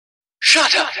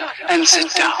Shut up and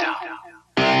sit down.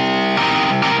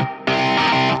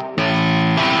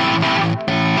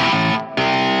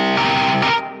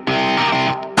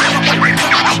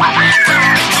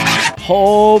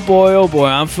 Oh boy,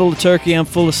 I'm full of turkey, I'm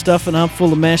full of stuffing, I'm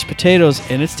full of mashed potatoes,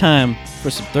 and it's time for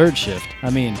some third shift.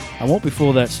 I mean, I won't be full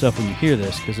of that stuff when you hear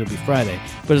this, because it'll be Friday.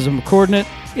 But as I'm recording it,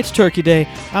 it's Turkey Day.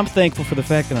 I'm thankful for the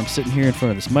fact that I'm sitting here in front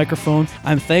of this microphone.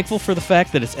 I'm thankful for the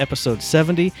fact that it's episode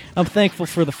 70. I'm thankful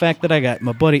for the fact that I got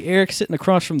my buddy Eric sitting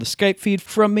across from the Skype feed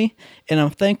from me. And I'm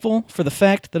thankful for the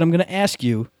fact that I'm going to ask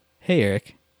you, hey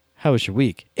Eric, how was your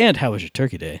week? And how was your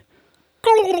Turkey Day?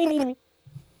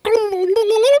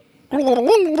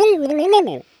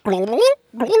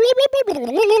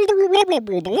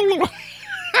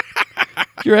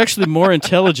 You're actually more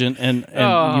intelligent and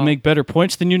you make better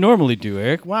points than you normally do,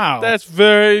 Eric. Wow. That's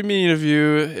very mean of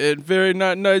you and very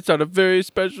not nice on a very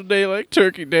special day like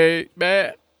Turkey Day,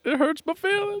 Matt. It hurts my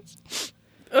feelings.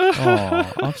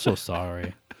 Oh, I'm so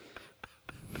sorry.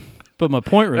 But my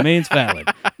point remains valid.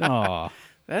 Oh.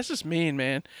 That's just mean,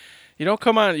 man. You don't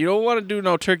come on. You don't want to do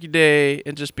no Turkey Day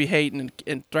and just be hating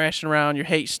and thrashing around your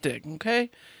hate stick, okay?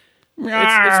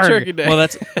 It's Turkey Day. Well,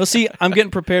 see, I'm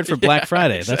getting prepared for Black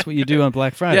Friday. Exactly. That's what you do on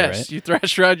Black Friday, yes, right? you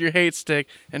thrash around your hate stick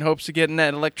in hopes of getting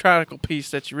that electronical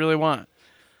piece that you really want.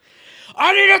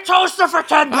 I need a toaster for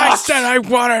 $10. I said I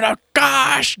wanted a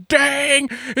gosh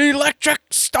dang electric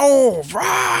stove.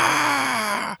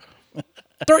 Ah!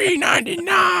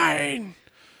 $3.99,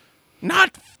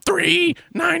 not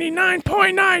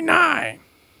 $3.99.99.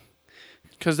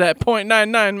 Because that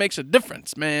 .99 makes a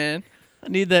difference, man. I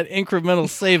need that incremental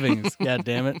savings. God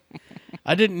damn it!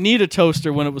 I didn't need a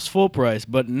toaster when it was full price,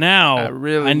 but now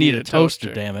I need a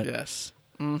toaster. Damn it! Yes.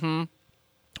 Mm-hmm.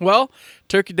 Well,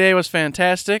 Turkey Day was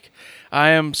fantastic. I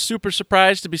am super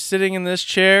surprised to be sitting in this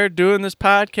chair doing this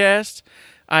podcast.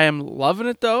 I am loving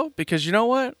it, though, because you know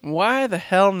what? Why the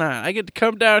hell not? I get to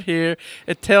come down here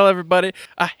and tell everybody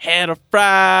I had a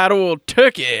fried old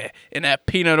turkey in that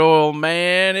peanut oil,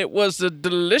 man. It was a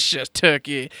delicious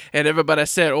turkey. And everybody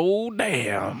said, oh,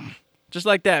 damn. Just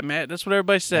like that, Matt. That's what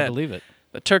everybody said. I believe it.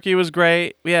 The turkey was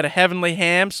great. We had a heavenly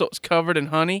ham, so it was covered in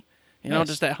honey. You know, Nice.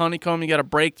 just that honeycomb you got to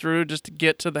break through just to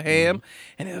get to the ham.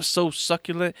 And it was so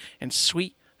succulent and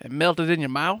sweet. It melted in your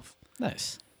mouth.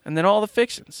 Nice. And then all the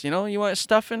fixings, you know, you want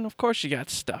stuffing? Of course you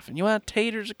got stuffing. You want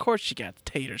taters? Of course you got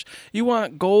taters. You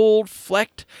want gold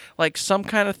flecked, like some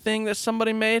kind of thing that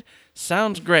somebody made?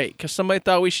 Sounds great, because somebody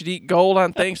thought we should eat gold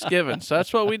on Thanksgiving. So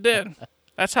that's what we did.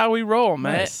 That's how we roll,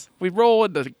 man. Nice. We roll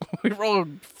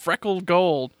freckled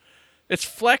gold. It's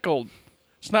fleckled.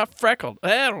 It's not freckled.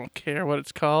 I don't care what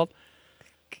it's called.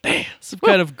 Damn. Some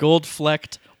kind of gold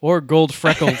flecked or gold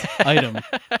freckled item.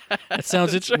 It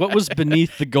sounds. What was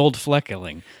beneath the gold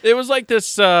fleckling? It was like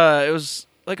this. It was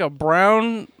like a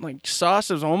brown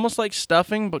sauce. It was almost like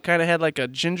stuffing, but kind of had like a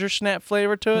ginger snap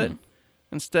flavor to it.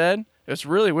 Instead, it was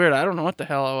really weird. I don't know what the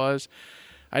hell it was.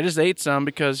 I just ate some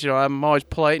because I'm always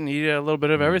polite and eat a little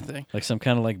bit of everything. Like some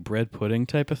kind of like bread pudding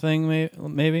type of thing,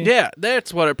 maybe. Yeah,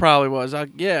 that's what it probably was.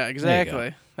 Yeah,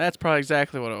 exactly. That's probably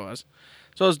exactly what it was.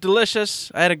 So it was delicious.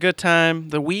 I had a good time.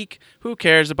 The week, who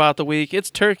cares about the week?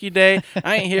 It's Turkey Day.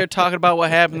 I ain't here talking about what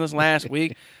happened this last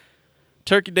week.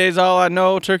 Turkey Day's all I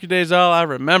know. Turkey Day's all I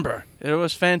remember. It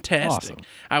was fantastic. Awesome.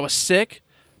 I was sick,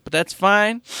 but that's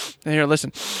fine. And here,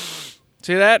 listen.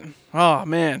 See that? Oh,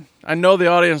 man. I know the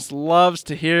audience loves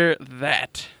to hear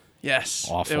that. Yes.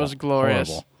 Awful. It was glorious.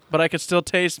 Horrible. But I could still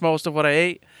taste most of what I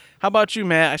ate. How about you,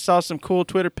 Matt? I saw some cool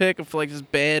Twitter pic of like this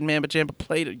bad mamma jamma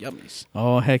plate of yummies.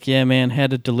 Oh, heck yeah, man.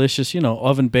 Had a delicious,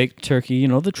 oven-baked turkey,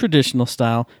 the traditional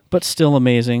style, but still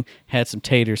amazing. Had some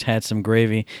taters, had some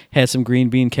gravy, had some green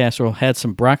bean casserole, had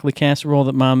some broccoli casserole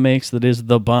that Mom makes that is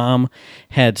the bomb.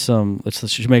 Had some,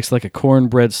 she makes like a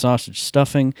cornbread sausage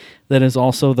stuffing that is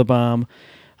also the bomb.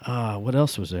 What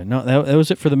else was there? No, that was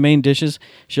it for the main dishes.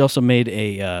 She also made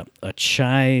a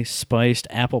chai spiced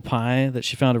apple pie that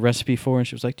she found a recipe for, and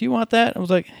she was like, "Do you want that?" I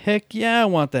was like, "Heck yeah, I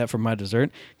want that for my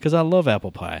dessert because I love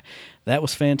apple pie." That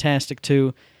was fantastic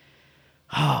too.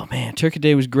 Oh man, Turkey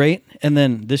Day was great, and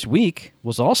then this week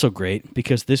was also great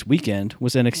because this weekend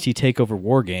was NXT TakeOver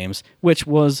War Games, which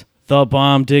was the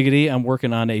bomb diggity. I'm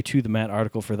working on a To The Mat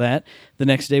article for that. The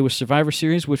next day was Survivor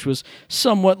Series, which was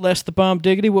somewhat less the bomb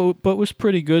diggity, but was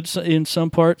pretty good in some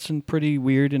parts and pretty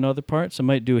weird in other parts. I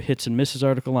might do a hits and misses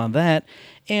article on that.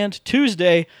 And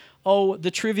Tuesday,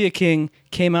 the Trivia King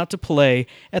came out to play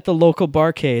at the local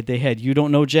barcade. They had You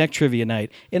Don't Know Jack Trivia Night,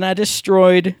 and I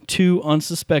destroyed two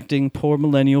unsuspecting poor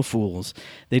millennial fools.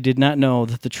 They did not know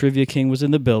that the Trivia King was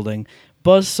in the building.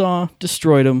 Buzzsaw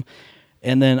destroyed him.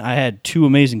 And then I had 2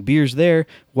 amazing beers there,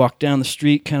 walked down the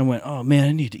street, kind of went, oh, man,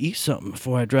 I need to eat something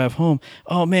before I drive home.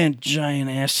 Oh, man,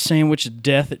 giant-ass sandwich of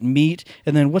death at meat.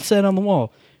 And then what's that on the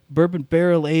wall? Bourbon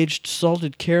barrel-aged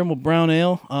salted caramel brown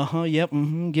ale. Yep,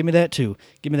 give me that too.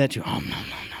 Give me that too. Oh, no.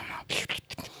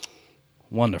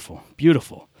 Wonderful.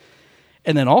 Beautiful.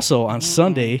 And then also on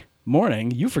Sunday morning,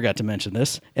 you forgot to mention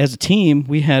this, as a team,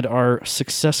 we had our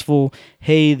successful,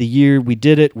 hey, the year we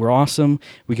did it, we're awesome.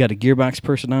 We got a Gearbox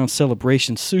Person on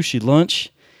celebration sushi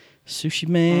lunch. Sushi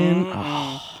man.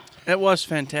 Oh. It was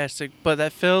fantastic, but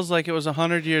that feels like it was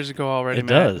 100 years ago already, It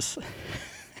Matt. does.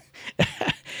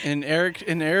 In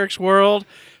Eric's world,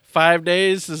 5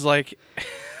 days is like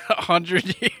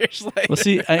 100 years later. Well,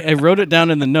 see, I wrote it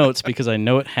down in the notes because I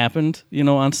know it happened,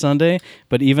 on Sunday.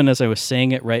 But even as I was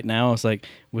saying it right now, I was like,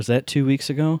 was that 2 weeks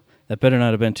ago? That better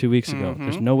not have been 2 weeks ago.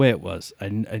 There's no way it was. I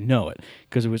know it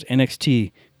because it was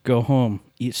NXT, go home,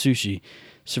 eat sushi,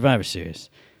 Survivor Series.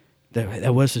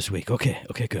 That was this week. Okay,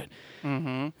 good.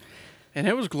 And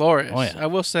it was glorious. Oh, yeah. I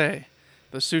will say.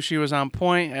 The sushi was on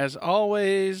point, as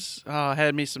always.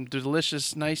 Had me some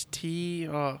delicious, nice tea.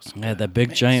 Oh, I had that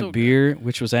big giant so beer,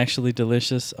 which was actually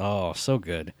delicious. Oh, so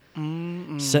good.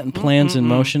 Setting plans in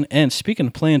motion. And speaking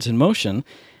of plans in motion,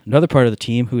 another part of the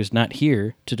team who is not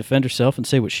here to defend herself and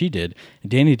say what she did.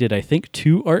 Danny did, I think,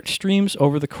 2 art streams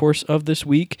over the course of this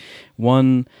week.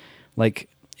 One,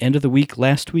 end of the week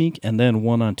last week, and then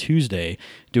one on Tuesday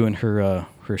doing her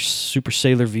Super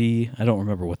Sailor V. I don't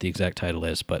remember what the exact title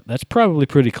is, but that's probably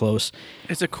pretty close.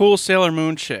 It's a cool Sailor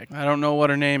Moon chick. I don't know what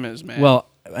her name is, man. Well,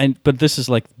 but this is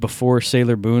before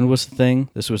Sailor Moon was the thing.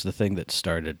 This was the thing that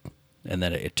started, and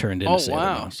then it turned into Sailor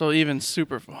wow. Moon. So even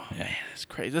super, man, that's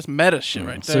crazy. That's meta shit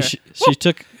right So there. she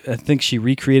took, I think she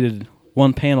recreated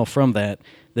one panel from that,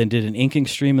 then did an inking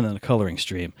stream and then a coloring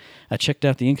stream. I checked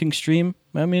out the inking stream.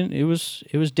 I mean, it was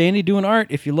Danny doing art.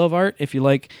 If you love art, if you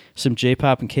like some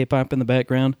J-pop and K-pop in the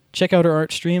background, check out her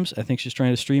art streams. I think she's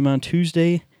trying to stream on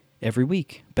Tuesday every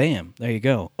week. Bam, there you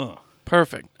go.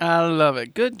 Perfect. I love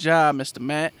it. Good job, Mr.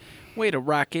 Matt. Way to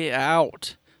rock it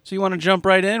out. So you want to jump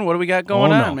right in? What do we got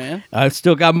going on, man? I've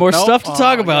still got more stuff to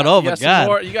talk about. Oh, my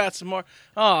God. You got some more.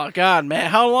 Oh, God,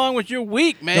 man. How long was your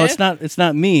week, man? No, it's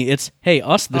not me. It's, hey,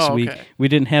 us this week. Okay. We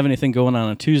didn't have anything going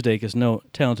on Tuesday because no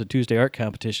Talented Tuesday art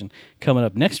competition. Coming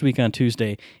up next week on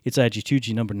Tuesday, it's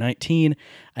IG2G number 19.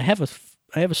 I have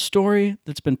a story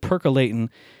that's been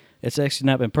percolating. It's actually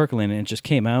not been percolating. It just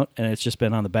came out, and it's just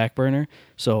been on the back burner.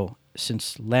 So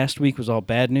since last week was all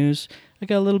bad news, I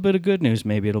got a little bit of good news.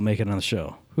 Maybe it'll make it on the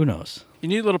show. Who knows? You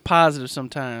need a little positive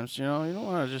sometimes, You don't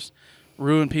want to just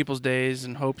ruin people's days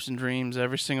and hopes and dreams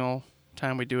every single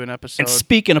time we do an episode. And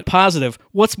speaking of positive,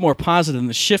 what's more positive than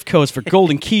the shift codes for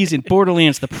Golden Keys in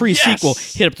Borderlands, the pre-sequel?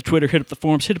 Yes! Hit up the Twitter, hit up the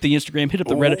forums, hit up the Instagram, hit up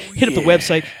the Reddit, hit up the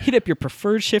website, hit up your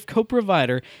preferred shift code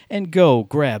provider, and go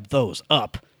grab those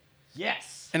up.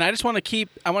 Yes. And I just want to keep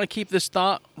this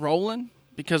thought rolling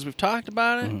because we've talked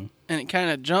about it, and it kind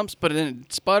of jumps, but then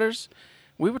it sputters.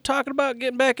 We were talking about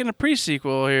getting back in a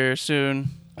pre-sequel here soon.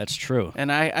 That's true.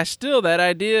 And I still, that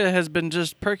idea has been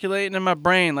just percolating in my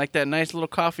brain like that nice little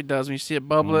coffee does when you see it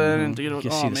bubbling. And You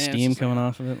can see the steam coming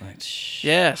off of it.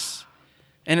 Yes.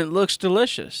 And it looks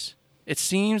delicious. It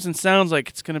seems and sounds like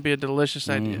it's going to be a delicious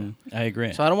idea. I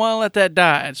agree. So I don't want to let that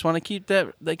die. I just want to keep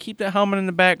that humming in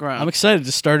the background. I'm excited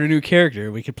to start a new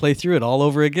character. We could play through it all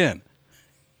over again.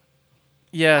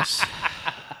 Yes.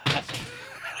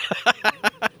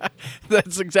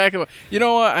 That's exactly what. You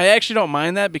know what? I actually don't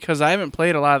mind that because I haven't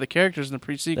played a lot of the characters in the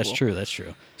pre-sequel. That's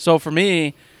true. So for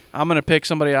me, I'm going to pick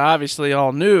somebody obviously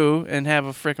all new and have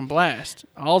a freaking blast.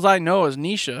 All I know is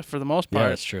Nisha for the most part. Yeah,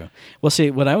 that's true. Well,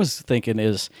 see, what I was thinking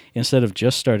is instead of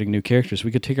just starting new characters,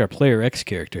 we could take our Player X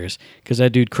characters because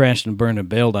that dude crashed and burned and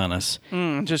bailed on us.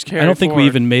 Just carry I don't think we forward.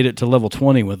 even made it to level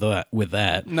 20 with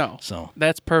that. No. So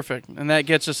that's perfect. And that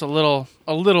gets us a little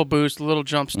boost, a little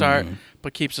jump start,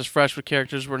 but keeps us fresh with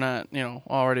characters we're not,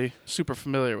 already super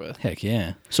familiar with. Heck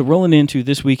yeah. So rolling into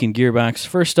This Week in Gearbox,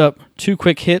 first up, 2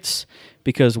 quick hits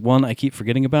because one I keep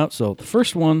forgetting about. So the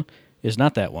first one is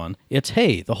not that one. It's,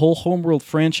 hey, the whole Homeworld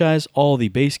franchise, all the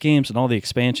base games and all the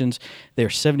expansions, they're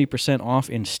 70%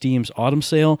 off in Steam's autumn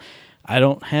sale. I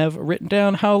don't have written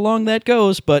down how long that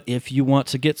goes, but if you want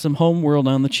to get some Homeworld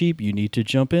on the cheap, you need to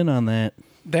jump in on that.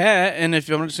 That, and if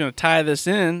I'm just going to tie this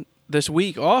in, this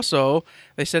week also,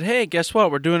 they said, hey, guess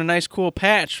what? We're doing a nice cool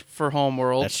patch for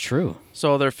Homeworld. That's true.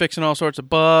 So they're fixing all sorts of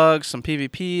bugs, some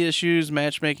PvP issues,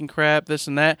 matchmaking crap, this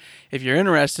and that. If you're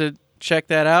interested, check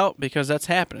that out because that's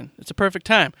happening. It's a perfect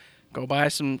time. Go buy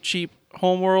some cheap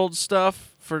homeworld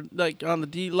stuff for like on the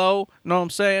D-low, know what I'm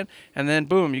saying? And then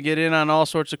boom, you get in on all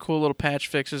sorts of cool little patch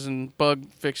fixes and bug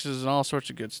fixes and all sorts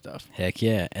of good stuff. Heck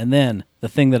yeah. And then the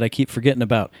thing that I keep forgetting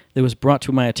about that was brought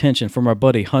to my attention from our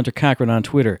buddy Hunter Cochran on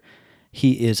Twitter.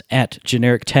 He is at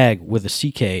generic tag with a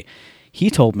CK. He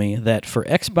told me that for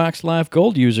Xbox Live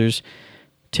Gold users,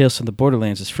 Tales from the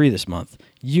Borderlands is free this month.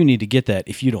 You need to get that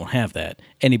if you don't have that.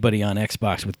 Anybody on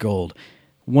Xbox with Gold.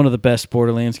 One of the best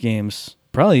Borderlands games.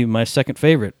 Probably my second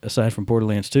favorite, aside from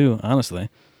Borderlands 2, honestly.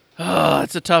 Oh,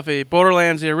 it's a toughie.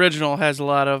 Borderlands, the original, has a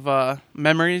lot of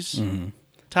memories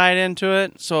tied into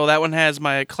it. So that one has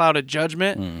my clouded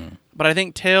judgment. But I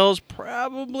think Tales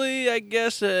probably, I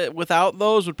guess, without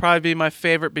those, would probably be my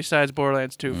favorite besides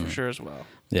Borderlands 2 for sure as well.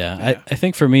 Yeah. I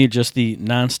think for me, just the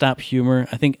nonstop humor.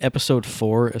 I think Episode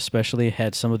 4 especially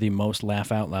had some of the most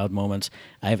laugh-out-loud moments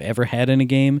I've ever had in a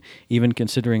game, even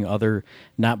considering other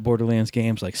not Borderlands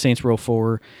games like Saints Row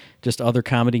 4, just other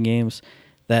comedy games.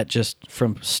 That just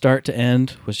from start to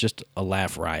end was just a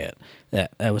laugh riot.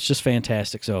 That was just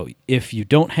fantastic. So if you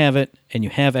don't have it and you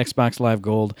have Xbox Live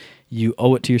Gold, you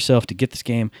owe it to yourself to get this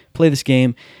game, play this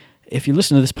game. If you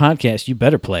listen to this podcast, you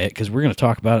better play it because we're going to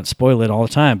talk about it and spoil it all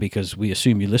the time because we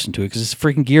assume you listen to it because it's a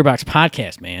freaking Gearbox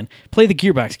podcast, man. Play the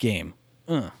Gearbox game.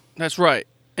 That's right.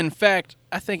 In fact,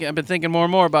 I think I've been thinking more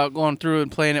and more about going through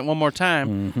and playing it one more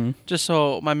time just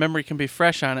so my memory can be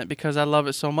fresh on it because I love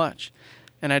it so much.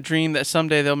 And I dream that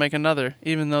someday they'll make another,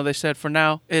 even though they said for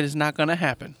now it is not going to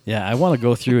happen. Yeah, I want to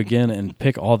go through again and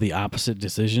pick all the opposite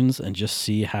decisions and just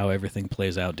see how everything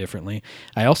plays out differently.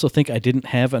 I also think I didn't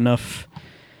have enough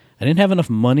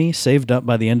money saved up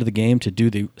by the end of the game to do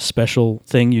the special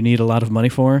thing you need a lot of money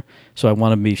for. So I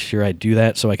want to be sure I do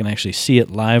that so I can actually see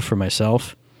it live for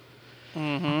myself.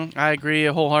 I agree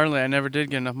wholeheartedly. I never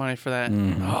did get enough money for that.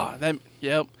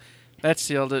 That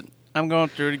sealed it. I'm going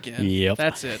through it again. Yep.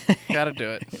 That's it. Got to do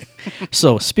it.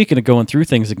 So, speaking of going through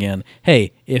things again,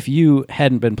 hey, if you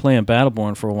hadn't been playing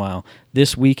Battleborn for a while,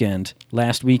 last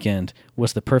weekend,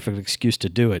 was the perfect excuse to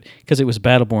do it, because it was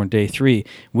Battleborn Day 3.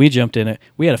 We jumped in it.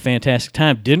 We had a fantastic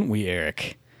time, didn't we,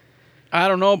 Eric? I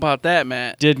don't know about that,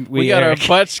 Matt. Didn't we, We got Eric? our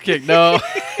butts kicked. No.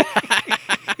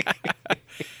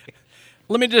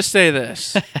 Let me just say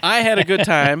this. I had a good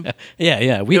time. Yeah.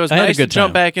 It was I had nice a good to jump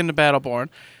time. back into Battleborn.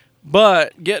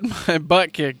 But getting my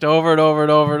butt kicked over and over and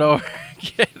over and over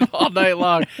again all night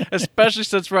long, especially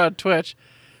since we're on Twitch.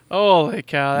 Holy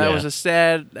cow, that was a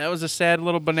sad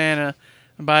little banana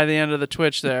by the end of the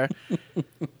Twitch there.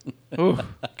 Ooh,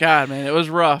 God, man, it was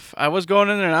rough. I was going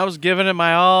in there and I was giving it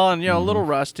my all and, a little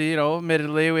rusty,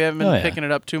 admittedly. We haven't been picking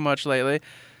it up too much lately.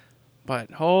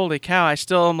 But holy cow, I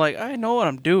still am like, I know what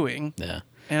I'm doing. Yeah.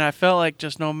 And I felt like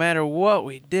just no matter what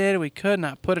we did, we could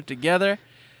not put it together.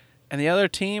 And the other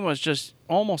team was just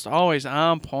almost always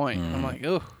on point. I'm like,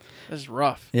 ooh, this is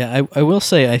rough. Yeah, I will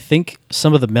say I think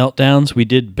some of the meltdowns we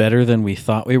did better than we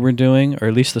thought we were doing, or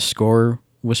at least the score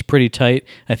was pretty tight.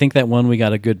 I think that one we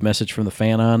got a good message from the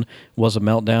fan on was a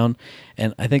meltdown.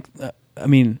 And I think,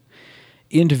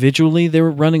 individually they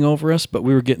were running over us, but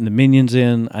we were getting the minions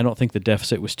in. I don't think the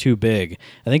deficit was too big.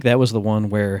 I think that was the one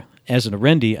where, as an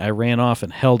Arendi, I ran off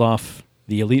and held off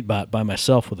the Elite Bot by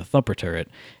myself with a thumper turret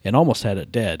and almost had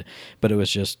it dead, but it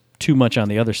was just too much on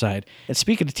the other side. And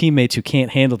speaking of teammates who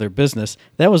can't handle their business,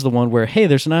 that was the one where, hey,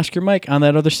 there's an Oscar Mike on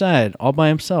that other side all by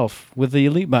himself with the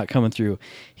Elite Bot coming through.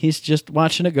 He's just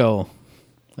watching it go.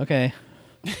 Okay.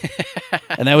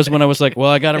 And that was when I was like,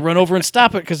 well, I got to run over and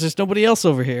stop it because there's nobody else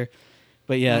over here.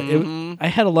 But yeah, I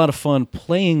had a lot of fun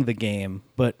playing the game,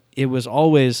 but it was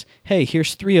always, hey,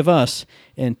 here's 3 of us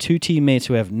and 2 teammates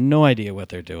who have no idea what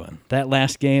they're doing. That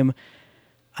last game,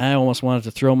 I almost wanted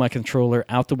to throw my controller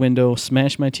out the window,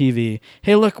 smash my TV.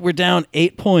 Hey, look, we're down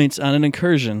 8 points on an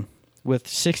incursion with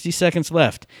 60 seconds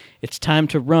left. It's time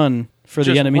to run for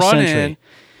the enemy run sentry. In,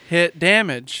 hit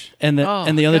damage. And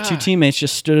the other 2 teammates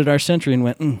just stood at our sentry and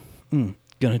went,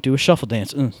 gonna do a shuffle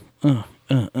dance.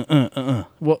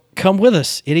 Well, come with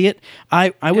us, idiot.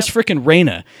 I was freaking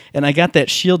Reyna, and I got that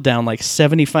shield down like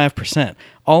 75%.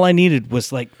 All I needed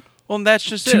was like, well, and that's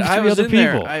just 2, it. I 3 was other in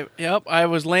people. there. I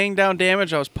was laying down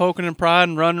damage. I was poking and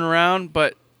prodding, running around,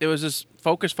 but it was just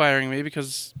focus firing me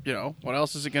because, what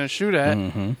else is it going to shoot at?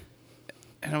 And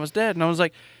I was dead. And I was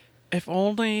like, if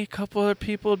only a couple other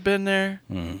people had been there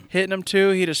hitting him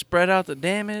too, he'd have spread out the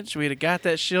damage. We'd have got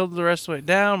that shield the rest of the way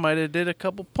down. Might have did a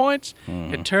couple points.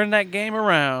 It turned that game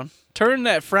around. Turned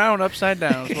that frown upside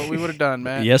down is what we would have done,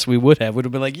 man. Yes, we would have. We'd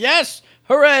have been like, yes,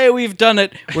 hooray, we've done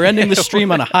it. We're ending the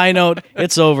stream on a high note.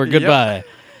 It's over. Goodbye.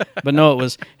 But no, it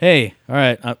was, hey, all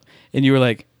right. And you were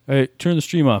like, all right, turn the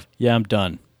stream off. Yeah, I'm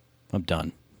done.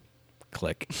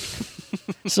 Click.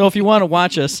 So if you want to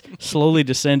watch us slowly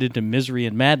descend into misery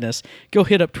and madness, go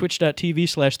hit up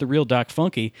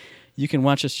twitch.tv/TheRealDocFunky. You can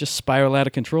watch us just spiral out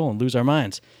of control and lose our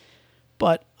minds.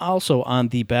 But also on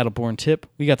the Battleborn tip,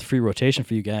 we got the free rotation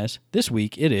for you guys. This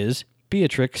week it is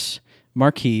Beatrix,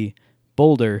 Marquis,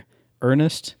 Boulder,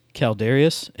 Ernest,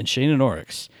 Caldarius, and Shane and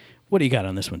Oryx. What do you got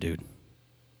on this one, dude?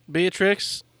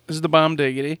 Beatrix is the bomb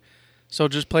diggity, so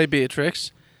just play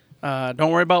Beatrix.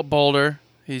 Don't worry about Boulder.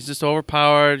 He's just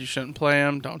overpowered. You shouldn't play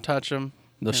him. Don't touch him.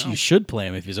 No, you should play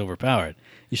him if he's overpowered.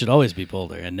 You should always be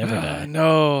Boulder and never die.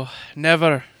 No,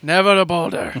 never. Never the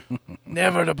Boulder.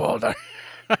 Never the Boulder.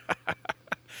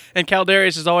 And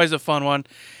Caldarius is always a fun one.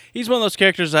 He's one of those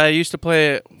characters I used to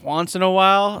play once in a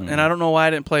while, and I don't know why I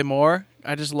didn't play more.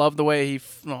 I just love the way he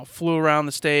flew around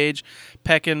the stage,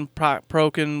 pecking,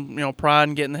 proking,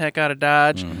 prodding, getting the heck out of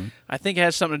dodge. I think it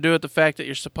has something to do with the fact that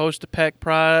you're supposed to peck,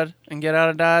 prod, and get out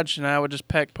of dodge, and I would just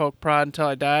peck, poke, prod until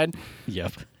I died.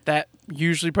 Yep. That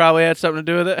usually probably had something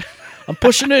to do with it. I'm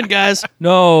pushing in, guys.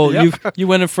 No, Yep. you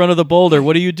went in front of the boulder.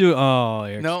 What do you do? Oh,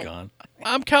 Eric's No. gone.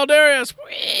 I'm Caldarius.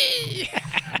 Whee!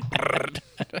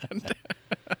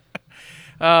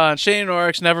 Shane and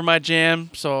Oryx, never my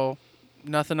jam, so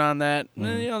nothing on that.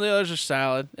 The others are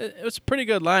solid. It was a pretty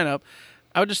good lineup.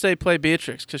 I would just say play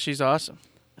Beatrix because she's awesome.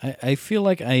 I feel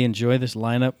like I enjoy this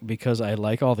lineup because I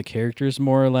like all the characters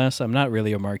more or less. I'm not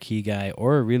really a Marquis guy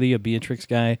or really a Beatrix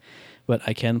guy, but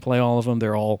I can play all of them.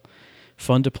 They're all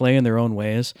fun to play in their own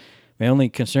ways. My only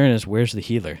concern is where's the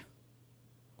healer?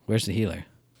 Where's the healer?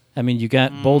 I mean, you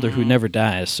got Boulder who never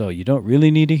dies, so you don't really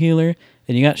need a healer.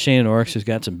 And you got Shane and Oryx who's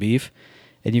got some beef.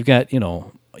 And you've got,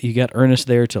 you got Ernest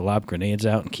there to lob grenades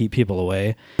out and keep people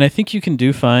away. And I think you can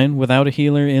do fine without a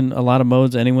healer in a lot of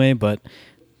modes anyway, but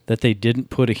that they didn't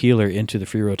put a healer into the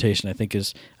free rotation, I think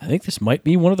this might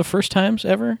be one of the first times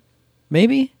ever.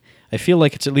 Maybe? I feel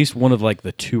like it's at least one of like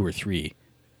the 2 or 3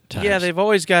 times. Yeah, they've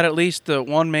always got at least the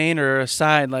one main or a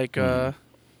side like a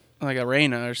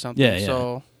Reyna or something. Yeah.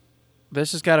 So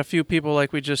this has got a few people,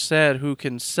 like we just said, who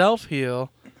can self-heal,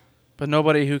 but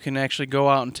nobody who can actually go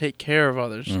out and take care of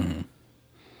others.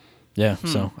 Yeah,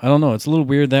 so I don't know. It's a little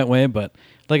weird that way, but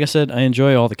like I said, I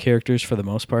enjoy all the characters for the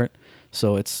most part.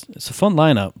 So it's a fun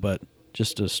lineup, but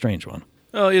just a strange one.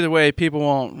 Well, either way, people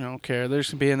won't care. They're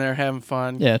just going to be in there having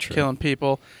fun, true. killing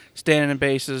people, standing in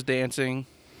bases, dancing,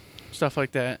 stuff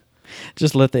like that.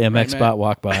 Just let the MX bot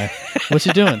walk by. What's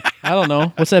he doing? I don't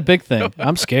know. What's that big thing?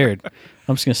 I'm scared.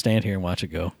 I'm just going to stand here and watch it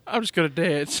go. I'm just going to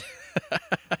dance.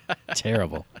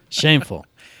 Terrible. Shameful.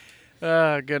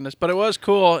 Oh, goodness. But it was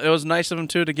cool. It was nice of them,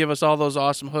 too, to give us all those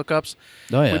awesome hookups.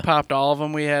 Oh, yeah. We popped all of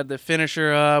them. We had the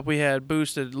finisher up. We had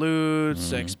boosted loot,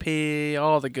 XP,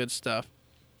 all the good stuff.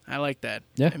 I like that.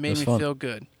 Yeah, it made me fun. feel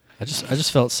good. I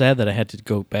just felt sad that I had to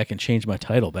go back and change my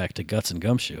title back to Guts and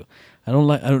Gumshoe.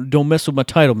 Don't mess with my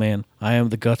title, man. I am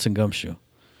the Guts and Gumshoe.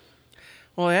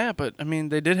 Well, yeah, but I mean,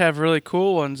 they did have really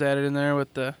cool ones added in there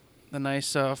with the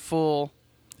nice full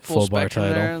bar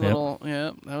spectrum title.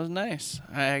 there. That was nice.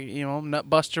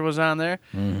 Nutbuster was on there.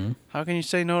 Mm-hmm. How can you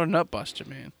say no to Nutbuster,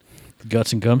 man?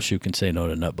 Guts and Gumshoe can say no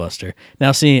to Nutbuster.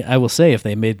 Now, see, I will say if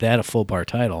they made that a full bar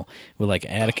title with like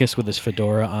Atticus with his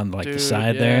fedora on like the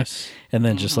side there, and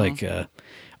then just like,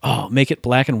 make it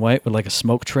black and white with like a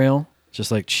smoke trail,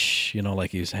 just like like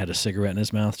he's had a cigarette in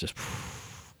his mouth, just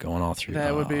going all through.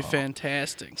 That would be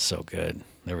fantastic. So good.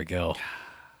 There we go.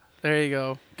 There you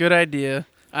go. Good idea.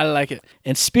 I like it.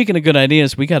 And speaking of good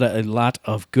ideas, we got a lot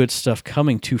of good stuff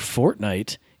coming to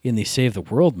Fortnite in the Save the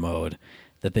World mode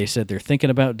that they said they're thinking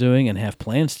about doing and have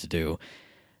plans to do.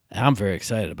 I'm very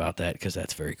excited about that because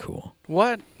that's very cool.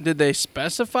 What? Did they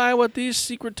specify what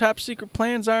these top secret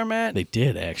plans are, Matt? They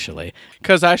did, actually.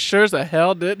 Because I sure as the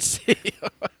hell did see.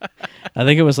 I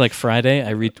think it was like Friday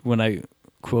when I,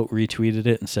 quote, retweeted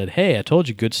it and said, hey, I told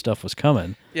you good stuff was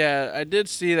coming. Yeah, I did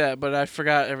see that, but I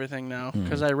forgot everything now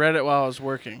because I read it while I was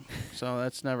working. So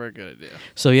that's never a good idea.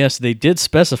 So, yes, they did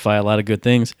specify a lot of good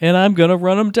things, and I'm going to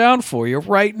run them down for you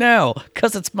right now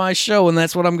because it's my show, and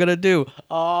that's what I'm going to do.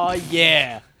 Oh,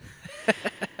 yeah.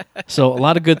 So, a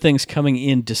lot of good things coming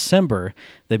in December,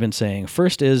 they've been saying.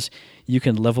 First is you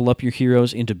can level up your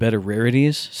heroes into better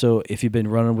rarities. So, if you've been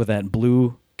running with that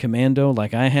blue commando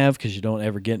like I have because you don't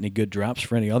ever get any good drops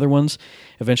for any other ones,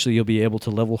 eventually you'll be able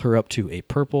to level her up to a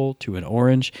purple, to an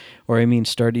orange, or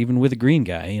start even with a green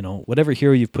guy. Whatever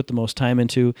hero you've put the most time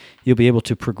into, you'll be able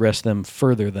to progress them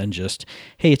further than just,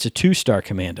 hey, it's a 2-star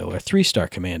commando or a 3-star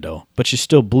commando, but she's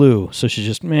still blue, so she's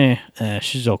just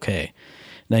she's okay.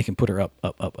 Now you can put her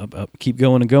up, keep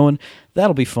going and going.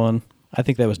 That'll be fun. I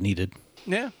think that was needed.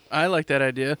 Yeah, I like that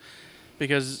idea.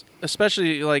 because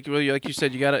especially like you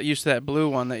said, you got used to that blue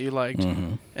one that you liked,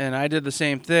 and I did the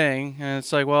same thing. And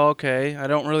it's like, well, okay, I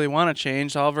don't really want to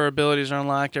change. All of our abilities are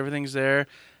unlocked. Everything's there.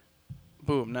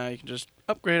 Boom! Now you can just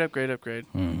upgrade.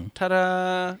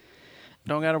 Ta-da!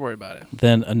 Don't got to worry about it.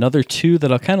 Then another two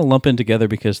that I'll kind of lump in together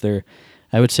because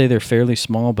I would say they're fairly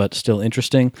small but still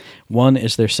interesting. One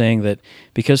is they're saying that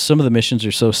because some of the missions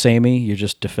are so samey, you're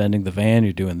just defending the van,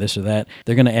 you're doing this or that,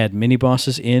 they're going to add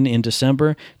mini-bosses in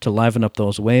December to liven up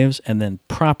those waves, and then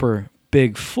proper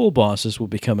big full bosses will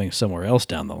be coming somewhere else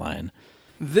down the line.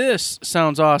 This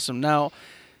sounds awesome. Now,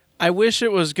 I wish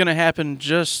it was going to happen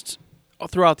just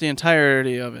throughout the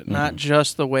entirety of it, not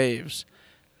just the waves.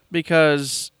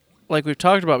 Because, like we've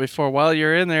talked about before, while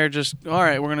you're in there, just, all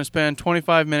right, we're going to spend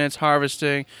 25 minutes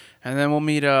harvesting, and then we'll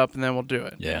meet up, and then we'll do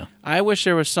it. Yeah. I wish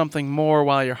there was something more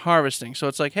while you're harvesting. So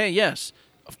it's like, hey, yes,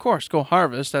 of course, go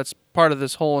harvest. That's part of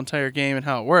this whole entire game and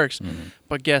how it works.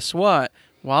 But guess what?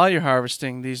 While you're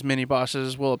harvesting, these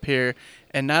mini-bosses will appear,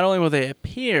 and not only will they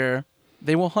appear,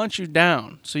 they will hunt you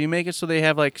down. So you make it so they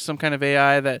have like some kind of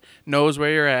AI that knows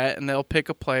where you're at, and they'll pick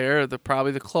a player,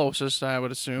 probably the closest, I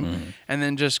would assume, and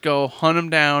then just go hunt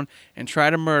them down and try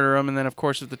to murder them. And then, of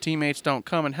course, if the teammates don't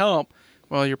come and help,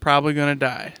 well, you're probably going to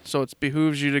die. So it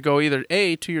behooves you to go either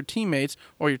A, to your teammates,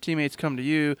 or your teammates come to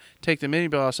you, take the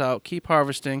mini-boss out, keep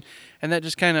harvesting, and that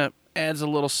just kind of adds a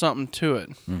little something to it.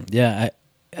 Yeah,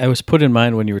 I was put in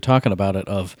mind when you were talking about it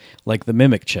of like the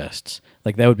mimic chests.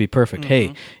 Like that would be perfect.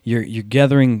 Hey, you're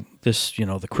gathering this,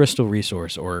 the crystal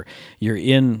resource, or you're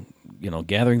in,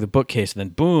 gathering the bookcase, and then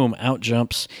boom, out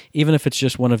jumps. Even if it's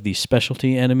just one of these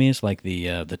specialty enemies, like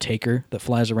the taker that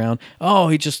flies around. Oh,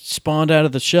 he just spawned out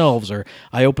of the shelves, or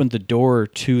I opened the door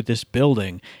to this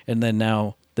building, and then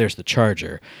now there's the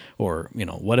charger, or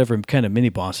whatever kind of mini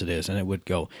boss it is, and it would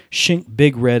go shink,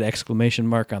 big red exclamation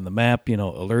mark on the map,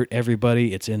 alert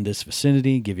everybody it's in this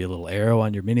vicinity, give you a little arrow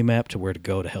on your mini map to where to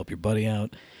go to help your buddy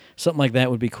out. Something like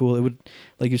that would be cool. It would,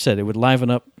 like you said, it would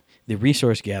liven up the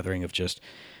resource gathering of just,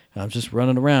 I'm just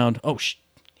running around. Oh,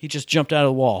 he just jumped out of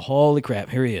the wall. Holy crap,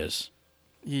 here he is.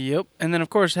 Yep. And then, of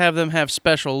course, have them have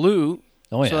special loot.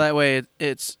 Oh, yeah. So that way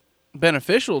it's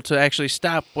beneficial to actually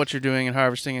stop what you're doing in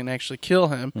harvesting and actually kill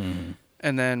him,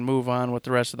 and then move on with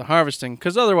the rest of the harvesting.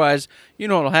 Because otherwise,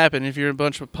 what'll happen if you're a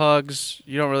bunch of pugs.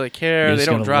 You don't really care. They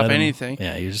don't drop anything.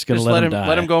 Yeah, you're just gonna let him die.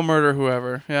 Let him go murder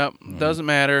whoever. Yep, doesn't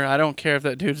matter. I don't care if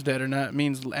that dude's dead or not. It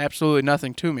means absolutely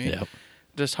nothing to me. Yep.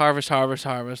 Just harvest,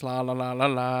 la la la la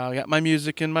la. I got my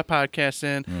music and my podcast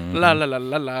in, la la la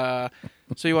la la.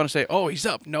 So you want to say, oh, he's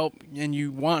up. Nope, and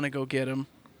you want to go get him,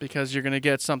 because you're going to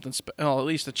get something, at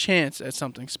least a chance at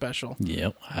something special.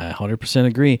 Yep, I 100%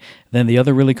 agree. Then the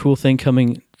other really cool thing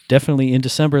coming definitely in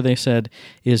December, they said,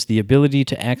 is the ability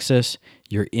to access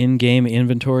your in-game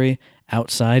inventory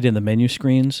outside in the menu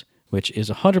screens, which is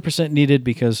 100% needed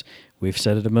because we've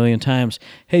said it a million times.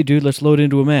 Hey, dude, let's load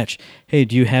into a match. Hey,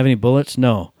 do you have any bullets?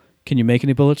 No. Can you make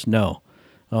any bullets? No.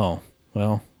 Oh,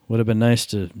 well, would have been nice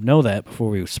to know that before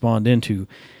we spawned into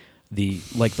the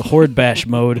horde bash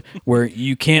mode where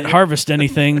you can't harvest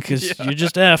anything because you're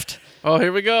just effed. Oh,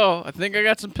 here we go. I think I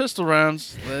got some pistol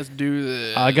rounds. Let's do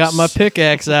this. I got my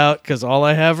pickaxe out because all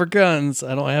I have are guns.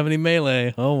 I don't have any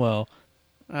melee. Oh, well.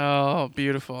 Oh,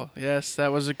 beautiful. Yes,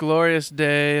 that was a glorious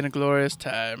day and a glorious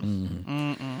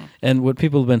time. And what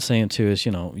people have been saying, too, is,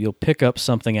 you'll pick up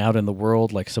something out in the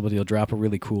world, like somebody will drop a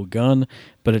really cool gun,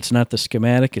 but it's not the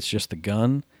schematic, it's just the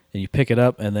gun. And you pick it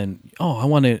up, and then, I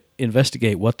want to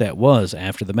investigate what that was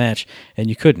after the match, and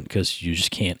you couldn't because you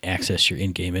just can't access your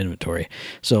in-game inventory.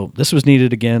 So this was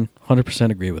needed again.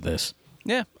 100% agree with this.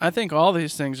 Yeah, I think all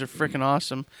these things are freaking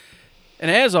awesome. And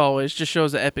as always, just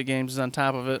shows that Epic Games is on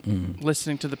top of it,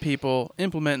 listening to the people,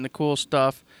 implementing the cool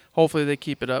stuff. Hopefully they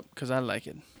keep it up because I like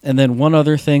it. And then one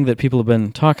other thing that people have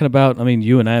been talking about, I mean,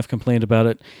 you and I have complained about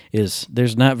it, is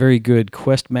there's not very good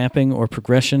quest mapping or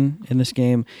progression in this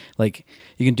game. Like,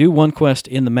 you can do one quest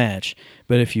in the match,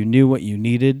 but if you knew what you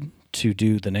needed to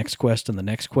do the next quest and the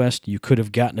next quest, you could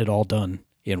have gotten it all done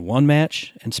in one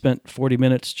match and spent 40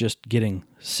 minutes just getting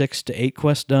 6 to 8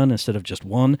 quests done instead of just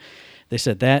one. They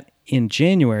said that in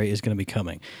January is going to be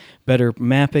coming. Better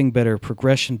mapping, better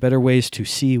progression, better ways to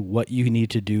see what you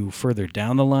need to do further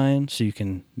down the line so you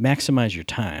can maximize your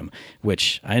time,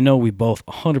 which I know we both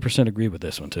 100% agree with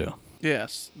this one too.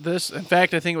 Yes. In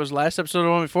fact, I think it was last episode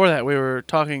or one before that, we were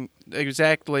talking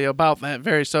exactly about that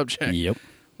very subject. Yep.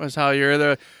 Was how you're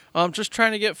there. I'm just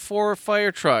trying to get 4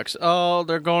 fire trucks. Oh,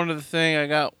 they're going to the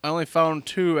thing. I only found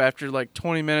 2 after like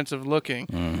 20 minutes of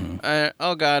looking.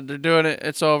 Oh, God, they're doing it.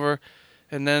 It's over.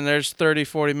 And then there's 30,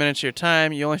 40 minutes of your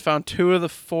time. You only found 2 of the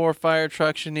 4 fire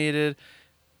trucks you needed.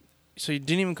 So you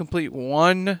didn't even complete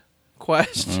one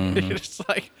quest. You're just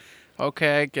like,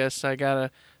 okay, I guess I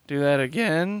gotta do that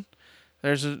again.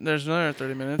 There's another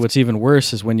 30 minutes. What's even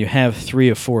worse is when you have 3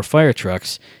 of 4 fire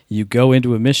trucks, you go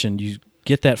into a mission, you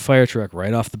get that fire truck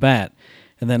right off the bat,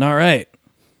 and then, all right,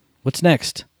 what's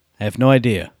next? I have no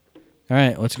idea. All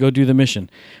right, let's go do the mission.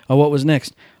 Oh, what was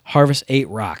next? Harvest 8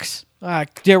 rocks.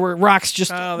 There were rocks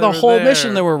just the whole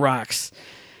mission. There were rocks,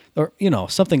 or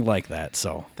something like that.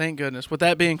 So thank goodness. With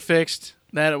that being fixed,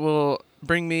 that will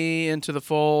bring me into the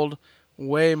fold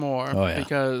way more. Oh, yeah.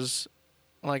 Because,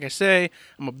 like I say,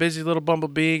 I'm a busy little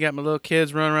bumblebee. Got my little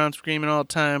kids running around screaming all the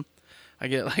time. I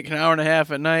get like an hour and a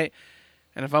half at night,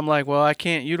 and if I'm like, well, I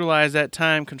can't utilize that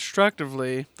time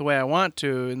constructively the way I want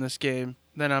to in this game,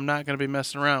 then I'm not going to be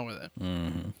messing around with it.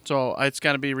 Mm-hmm. So it's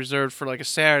got to be reserved for like a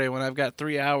Saturday when I've got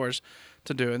 3 hours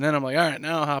to do. And then I'm like, all right,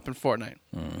 now I'll hop in Fortnite.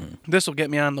 Mm-hmm. This will get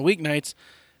me on the weeknights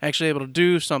actually able to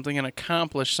do something and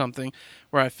accomplish something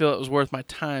where I feel it was worth my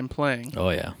time playing.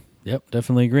 Oh, yeah. Yep,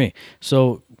 definitely agree.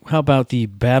 So how about the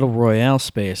Battle Royale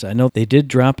space? I know they did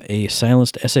drop a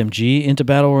silenced SMG into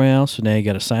Battle Royale, so now you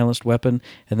got a silenced weapon,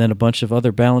 and then a bunch of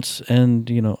other balance and,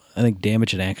 I think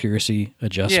damage and accuracy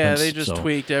adjustments. Yeah, they just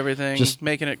tweaked everything, just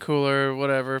making it cooler,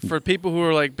 whatever. For people who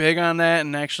are like big on that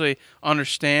and actually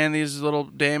understand these little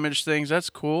damage things, that's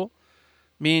cool.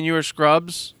 Me and you are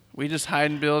scrubs. We just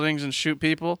hide in buildings and shoot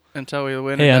people until we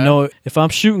win. Hey, I know if I'm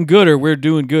shooting gooder, we're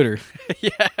doing gooder.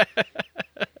 Yeah.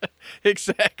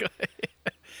 Exactly.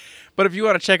 But if you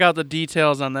want to check out the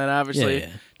details on that, obviously,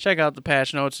 check out the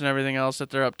patch notes and everything else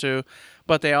that they're up to.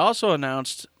 But they also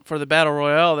announced for the Battle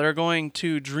Royale, they're going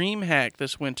to DreamHack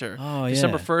this winter,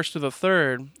 December 1st to the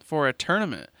 3rd, for a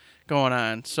tournament going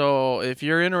on. So if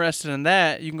you're interested in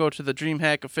that, you can go to the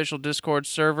DreamHack official Discord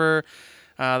server.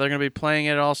 They're going to be playing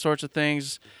it, all sorts of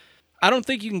things. I don't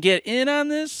think you can get in on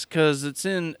this because it's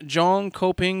in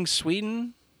Jönköping,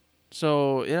 Sweden.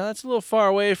 So, that's a little far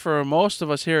away for most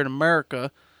of us here in America.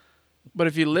 But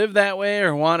if you live that way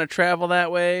or want to travel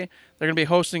that way, they're going to be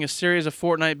hosting a series of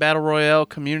Fortnite Battle Royale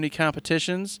community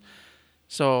competitions.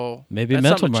 So maybe that's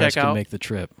Mental something to Mars check can out. make the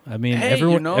trip. I mean, Hey,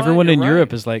 everyone in you're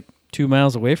Europe right. is like 2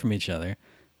 miles away from each other.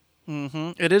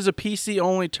 Mm-hmm. It is a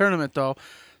PC-only tournament, though.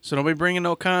 So don't be bringing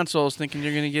no consoles thinking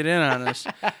you're going to get in on this.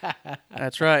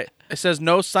 That's right. It says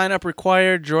no sign-up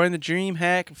required. Join the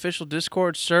DreamHack official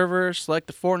Discord server. Select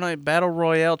the Fortnite Battle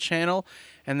Royale channel,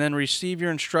 and then receive your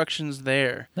instructions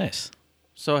there. Nice.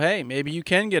 So, hey, maybe you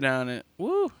can get on it.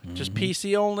 Woo! Mm-hmm. Just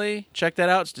PC only. Check that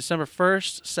out. It's December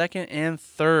 1st, 2nd, and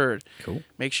 3rd. Cool.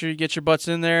 Make sure you get your butts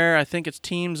in there. I think it's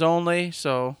teams only,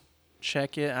 so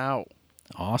check it out.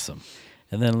 Awesome.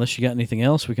 And then unless you got anything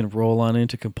else, we can roll on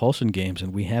into Compulsion Games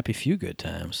and We Happy Few Good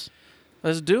Times.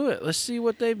 Let's do it. Let's see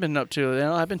what they've been up to.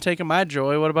 I've been taking my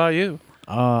joy. What about you?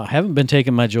 I haven't been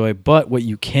taking my joy, but what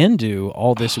you can do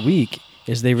all this week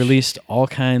is they released all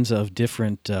kinds of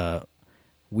different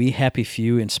We Happy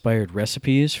Few inspired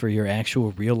recipes for your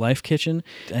actual real life kitchen.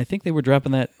 I think they were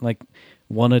dropping that like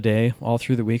one a day all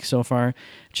through the week so far.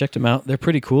 Checked them out. They're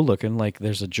pretty cool looking. Like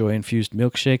there's a joy-infused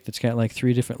milkshake that's got like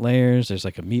 3 different layers. There's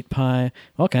like a meat pie.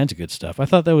 All kinds of good stuff. I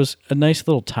thought that was a nice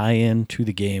little tie-in to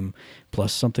the game,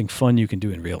 plus something fun you can do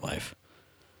in real life.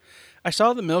 I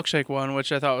saw the milkshake one,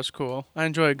 which I thought was cool. I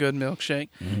enjoy a good milkshake.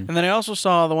 Mm-hmm. And then I also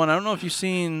saw the one, I don't know if you've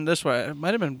seen this one. It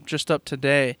might have been just up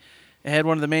today. It had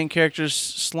one of the main characters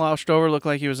slouched over, looked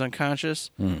like he was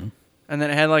unconscious. Mm-hmm. And then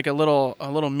it had like a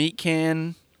little meat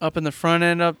can up in the front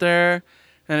end up there,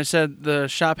 and it said the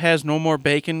shop has no more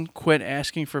bacon, quit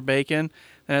asking for bacon.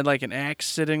 And it had like an axe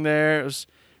sitting there. It was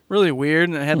really weird,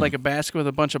 and it had like a basket with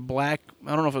a bunch of black,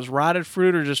 I don't know if it was rotted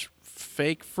fruit or just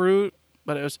fake fruit,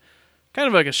 but it was kind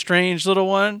of like a strange little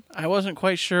one. I wasn't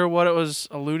quite sure what it was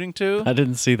alluding to. I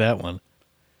didn't see that one.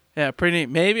 Yeah, pretty neat.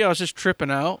 Maybe I was just tripping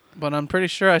out, but I'm pretty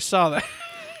sure I saw that.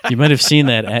 You might have seen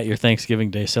that at your Thanksgiving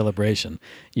Day celebration.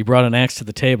 You brought an axe to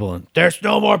the table and, there's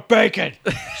no more bacon.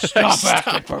 Stop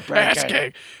asking for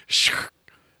bacon.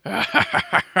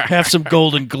 Have some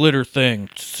golden glitter thing.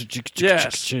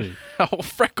 Yes. Oh,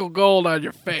 freckle gold on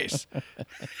your face.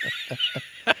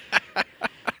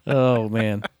 Oh,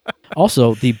 man.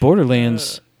 Also, the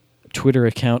Borderlands Twitter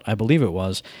account, I believe it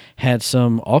was, had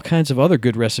all kinds of other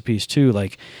good recipes too,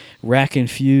 like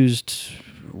rack-infused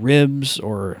ribs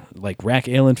or like rack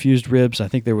ale infused ribs. I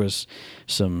think there was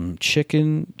some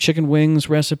chicken wings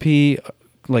recipe,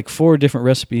 like 4 different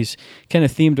recipes kind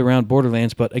of themed around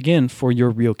Borderlands, but again for your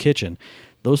real kitchen.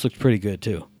 Those looked pretty good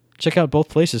too. Check out both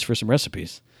places for some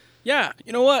recipes. Yeah,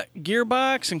 you know what?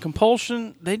 Gearbox and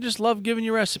Compulsion, they just love giving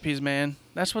you recipes, man.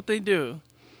 That's what they do.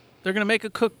 They're going to make a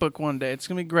cookbook one day. It's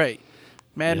going to be great.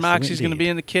 Mad Moxie's going to be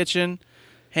in the kitchen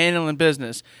handling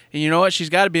business. And you know what? She's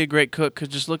got to be a great cook because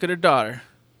just look at her daughter.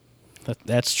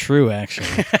 That's true,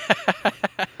 actually.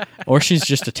 Or she's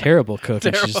just a terrible cook,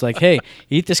 and she's like, "Hey,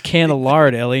 eat this can of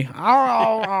lard, Ellie."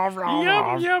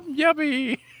 Yum,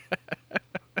 yummy.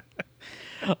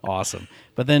 Awesome.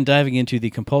 But then diving into the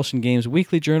Compulsion Games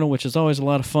Weekly Journal, which is always a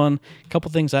lot of fun. A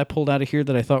couple things I pulled out of here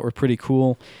that I thought were pretty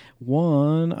cool.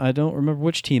 One, I don't remember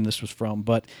which team this was from,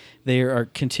 but they are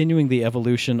continuing the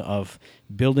evolution of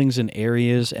buildings and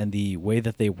areas and the way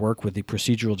that they work with the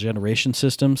procedural generation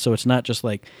system. So it's not just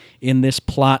like, in this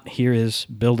plot, here is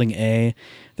building A.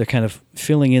 They're kind of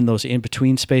filling in those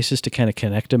in-between spaces to kind of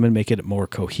connect them and make it a more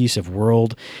cohesive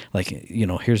world. Like,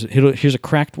 here's a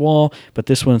cracked wall, but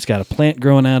this one's got a plant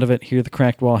growing out of it. Here the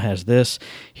cracked wall has this.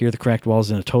 Here the cracked wall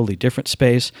is in a totally different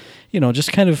space.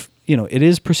 Just kind of, it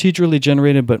is procedurally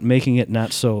generated, but making it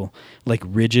not so like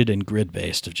rigid and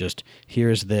grid-based of just, here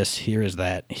is this, here is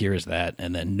that,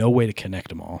 and then no way to connect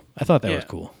them all. I thought that was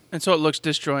cool. And so it looks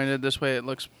disjointed. This way it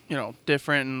looks,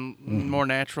 different and more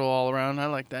natural all around. I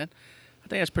like that. I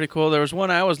think that's pretty cool. There was one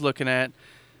I was looking at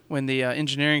when the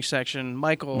engineering section,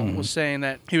 Michael was saying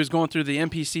that he was going through the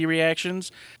NPC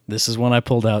reactions. This is one I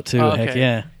pulled out too. Okay. Heck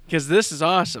yeah. Because this is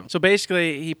awesome. So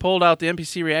basically, he pulled out the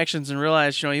NPC reactions and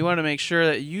realized, he wanted to make sure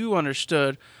that you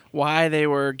understood why they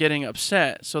were getting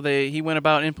upset. So he went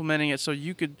about implementing it so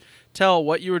you could tell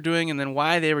what you were doing and then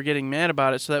why they were getting mad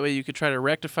about it. So that way you could try to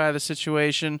rectify the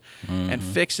situation and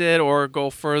fix it or go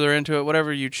further into it,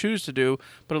 whatever you choose to do.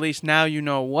 But at least now you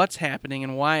know what's happening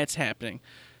and why it's happening.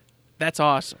 That's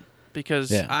awesome.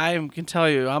 Because I can tell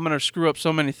you, I'm going to screw up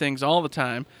so many things all the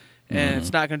time. And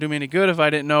it's not going to do me any good if I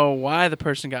didn't know why the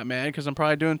person got mad, because I'm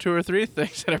probably doing 2 or 3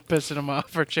 things that are pissing them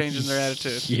off or changing their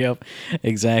attitude. Yep,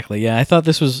 exactly. Yeah, I thought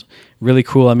this was really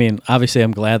cool. I mean, obviously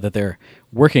I'm glad that they're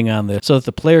working on this so that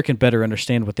the player can better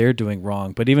understand what they're doing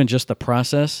wrong. But even just the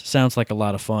process sounds like a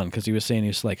lot of fun, because he was saying he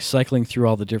was like cycling through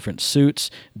all the different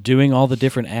suits, doing all the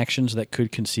different actions that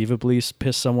could conceivably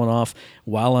piss someone off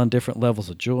while on different levels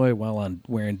of joy, while on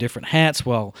wearing different hats,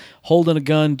 while holding a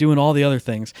gun, doing all the other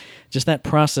things. Just that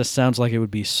process sounds like it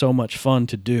would be so much fun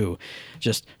to do.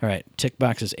 Just, all right, tick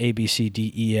boxes A, B, C,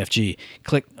 D, E, F, G.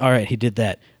 Click, all right, he did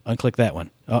that. Unclick that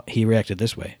one. Oh, he reacted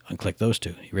this way. Unclick those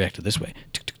 2. He reacted this way.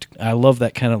 I love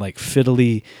that kind of like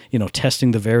fiddly,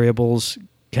 testing the variables,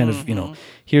 kind of,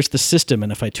 here's the system,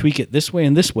 and if I tweak it this way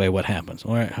and this way, what happens?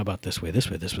 All right, how about this way, this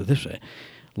way, this way, this way?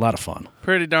 A lot of fun.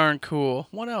 Pretty darn cool.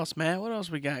 What else, Matt? What else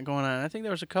we got going on? I think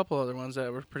there was a couple other ones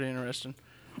that were pretty interesting.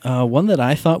 One that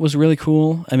I thought was really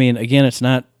cool, I mean, again,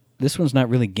 this one's not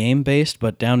really game-based,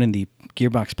 but down in the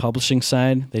Gearbox publishing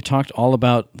side, they talked all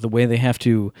about the way they have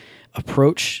to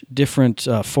approach different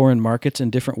foreign markets in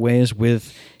different ways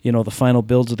with, the final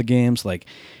builds of the games. Like,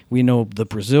 we know the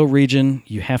Brazil region,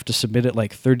 you have to submit it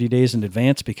like 30 days in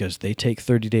advance because they take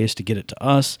 30 days to get it to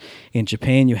us. In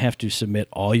Japan, you have to submit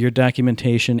all your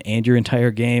documentation and your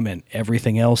entire game and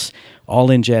everything else all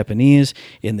in Japanese.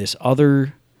 In this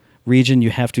other region,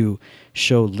 you have to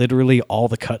show literally all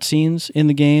the cutscenes in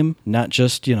the game, not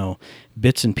just,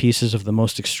 bits and pieces of the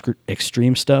most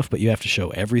extreme stuff, but you have to show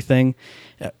everything,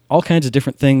 all kinds of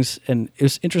different things. And it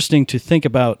was interesting to think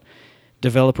about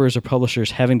developers or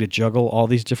publishers having to juggle all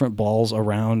these different balls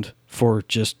around for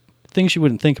just things you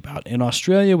wouldn't think about. In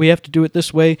Australia, we have to do it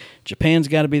this way. Japan's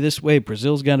got to be this way.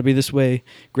 Brazil's got to be this way.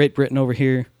 Great Britain over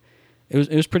here.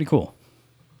 It was pretty cool.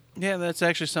 Yeah, that's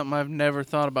actually something I've never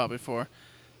thought about before.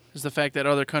 Is the fact that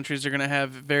other countries are going to have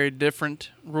very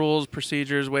different rules,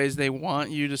 procedures, ways they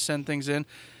want you to send things in.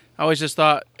 I always just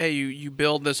thought, hey, you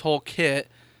build this whole kit,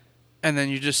 and then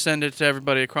you just send it to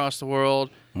everybody across the world.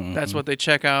 That's what they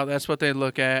check out. That's what they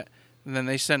look at, and then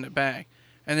they send it back.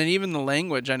 And then even the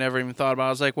language I never even thought about. I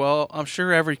was like, well, I'm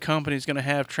sure every company's going to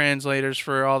have translators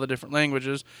for all the different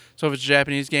languages. So if it's a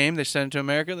Japanese game, they send it to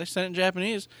America, they send it in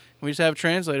Japanese. And we just have a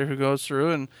translator who goes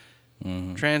through and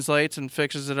translates and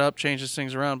fixes it up, changes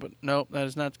things around. But nope, that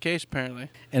is not the case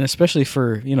apparently. And especially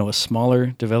for, a smaller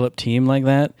developed team like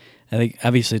that, I think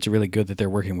obviously it's really good that they're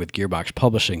working with Gearbox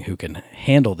Publishing who can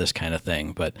handle this kind of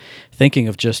thing. But thinking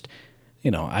of just,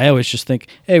 I always just think,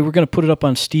 hey, we're going to put it up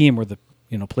on Steam or the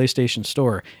PlayStation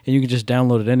Store, and you can just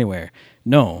download it anywhere.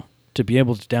 No, to be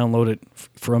able to download it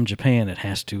from Japan, it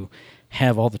has to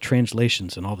have all the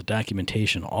translations and all the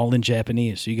documentation all in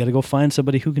Japanese. So you got to go find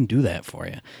somebody who can do that for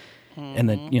you. And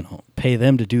then, pay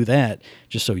them to do that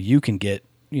just so you can get,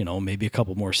 maybe a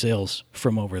couple more sales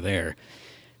from over there.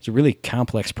 It's a really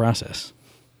complex process.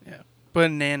 Yeah.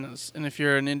 Bananas. And if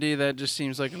you're an indie, that just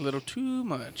seems like a little too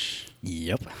much.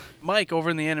 Yep. Mike over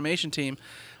in the animation team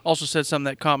also said something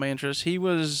that caught my interest. He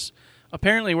was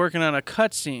apparently working on a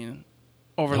cutscene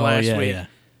over last week. Yeah.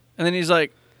 And then he's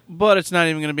like, but it's not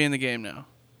even going to be in the game now.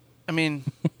 I mean,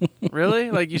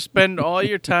 really? Like, you spend all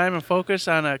your time and focus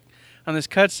on this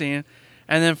cutscene,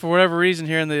 and then for whatever reason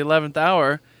here in the 11th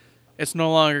hour, it's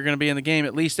no longer going to be in the game,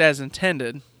 at least as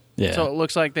intended. Yeah. So it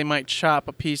looks like they might chop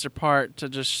a piece or part to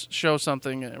just show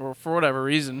something, or for whatever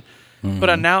reason.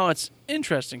 But now it's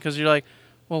interesting because you're like,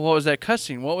 well, what was that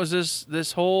cutscene? What was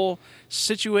this whole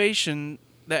situation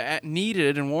that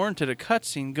needed and warranted a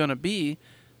cutscene going to be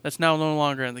that's now no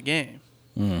longer in the game?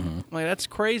 Like, that's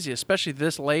crazy, especially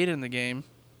this late in the game,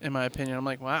 in my opinion. I'm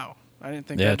like, wow, I didn't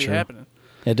think that'd be happening.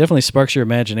 It definitely sparks your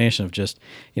imagination of just,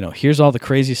 here's all the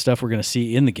crazy stuff we're going to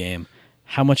see in the game.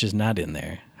 How much is not in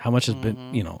there? How much has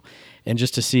been, and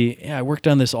just to see, I worked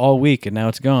on this all week and now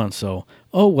it's gone. So,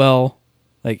 oh, well,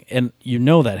 like, and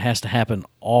that has to happen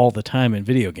all the time in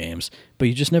video games, but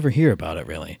you just never hear about it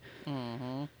really.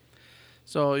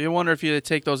 So you wonder if you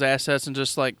take those assets and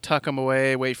just like tuck them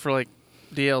away, wait for like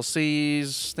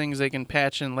DLCs, things they can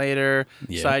patch in later,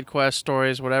 side quest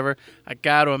stories, whatever. I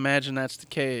got to imagine that's the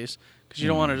case because you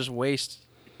don't want to just waste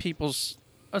people's,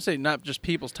 I'd say not just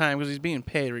people's time because he's being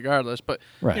paid regardless, but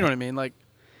you know what I mean? Like,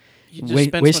 you just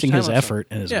spend wasting so much his time effort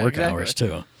and his work hours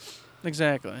too.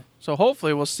 Exactly. So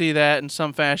hopefully we'll see that in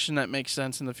some fashion that makes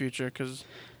sense in the future because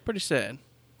pretty sad.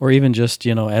 Or even just,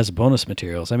 as bonus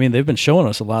materials. I mean, they've been showing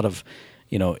us a lot of,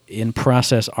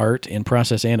 in-process art,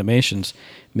 in-process animations.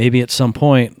 Maybe at some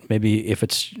point, maybe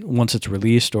once it's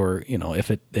released or,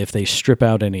 if they strip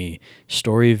out any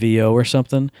story VO or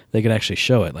something, they could actually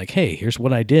show it. Like, hey, here's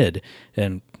what I did,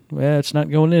 and it's not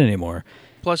going in anymore.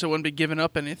 Plus, it wouldn't be giving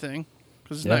up anything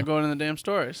because it's not going in the damn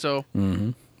story. So,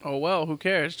 oh well, who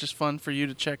cares? It's just fun for you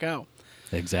to check out.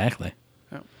 Exactly.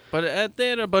 Yeah. But they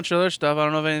had a bunch of other stuff. I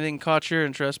don't know if anything caught your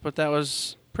interest, but that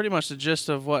was pretty much the gist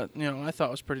of what I thought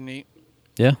was pretty neat.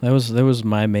 Yeah, that was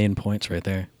my main points right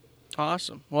there.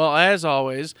 Awesome. Well, as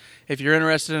always, if you're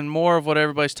interested in more of what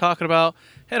everybody's talking about,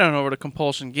 head on over to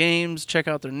Compulsion Games, check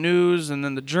out their news and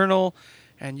then the journal,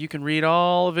 and you can read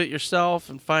all of it yourself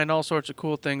and find all sorts of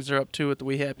cool things they're up to at the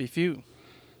We Happy Few.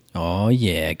 Oh,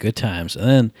 yeah, good times. And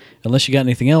then, unless you got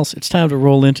anything else, it's time to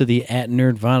roll into the at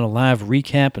Nerdvana Live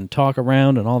recap and talk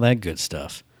around and all that good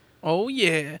stuff. Oh,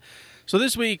 yeah. So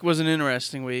this week was an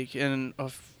interesting week and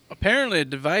apparently a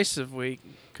divisive week.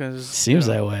 Seems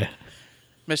that way.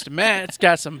 Mr. Matt's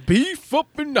got some beef up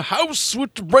in the house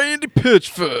with Randy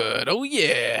Pitchford. Oh,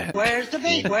 yeah. Where's the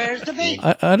beef? Where's the beef?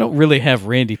 I don't really have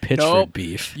Randy Pitchford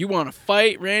beef. You want to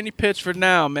fight Randy Pitchford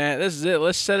now, Matt. This is it.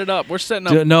 Let's set it up. We're setting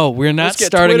up. No, we're not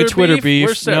starting a Twitter beef.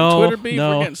 We're setting Twitter beef.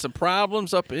 We're getting some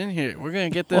problems up in here. We're going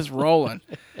to get this rolling.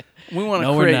 We want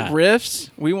to create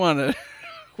riffs. We want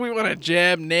to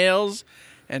jab nails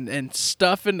and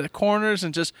stuff into the corners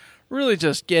and just really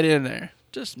just get in there.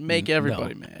 Just make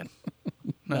everybody mad.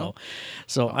 No.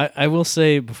 So I will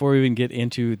say, before we even get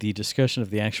into the discussion of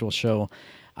the actual show,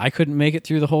 I couldn't make it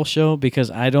through the whole show because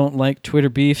I don't like Twitter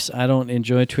beefs. I don't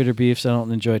enjoy Twitter beefs. I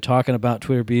don't enjoy talking about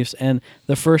Twitter beefs. And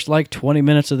the first 20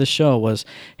 minutes of the show was,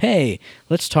 hey,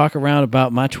 let's talk around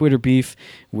about my Twitter beef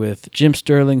with Jim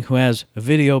Sterling, who has a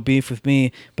video beef with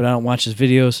me, but I don't watch his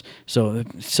videos. So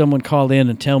if someone called in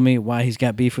and tell me why he's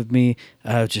got beef with me,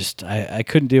 I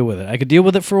couldn't deal with it. I could deal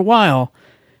with it for a while,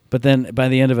 but then by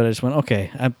the end of it, I just went,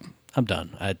 okay, I'm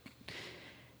done.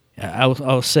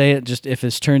 I'll say it, just if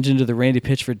it turns into the Randy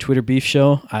Pitchford Twitter beef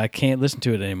show, I can't listen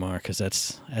to it anymore because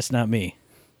that's not me.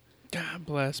 God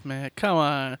bless, Matt. Come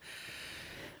on.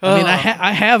 I mean,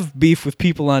 I have beef with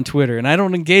people on Twitter, and I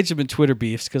don't engage them in Twitter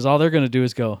beefs because all they're going to do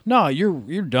is go, no,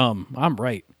 you're dumb. I'm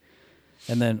right.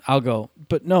 And then I'll go,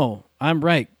 but no, I'm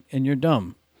right, and you're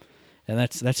dumb. And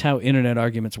that's how internet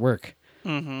arguments work.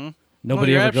 Mm-hmm.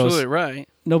 Nobody ever goes, absolutely right.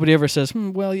 Nobody ever says,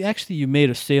 well, actually, you made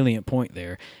a salient point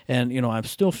there, and I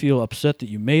still feel upset that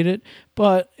you made it,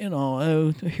 but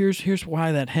here's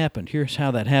why that happened. Here's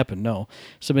how that happened. No,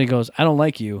 somebody goes, I don't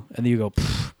like you, and then you go,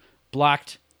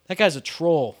 blocked. That guy's a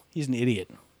troll. He's an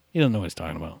idiot. He doesn't know what he's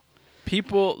talking about.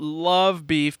 People love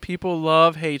beef. People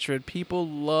love hatred. People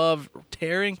love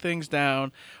tearing things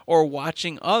down or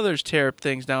watching others tear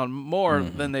things down more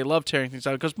than they love tearing things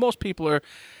down, because most people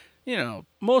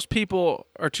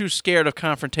are too scared of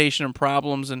confrontation and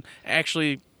problems and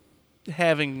actually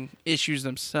having issues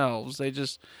themselves.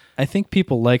 I think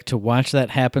people like to watch that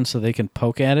happen so they can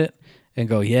poke at it and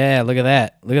go, yeah, look at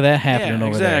that happening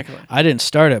over there. I didn't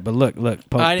start it, but look,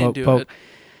 poke, I didn't do poke. it.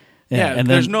 Yeah, and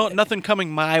there's nothing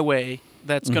coming my way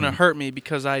that's going to hurt me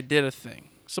because I did a thing.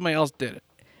 Somebody else did it.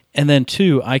 And then,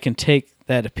 two, I can take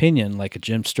that opinion, like a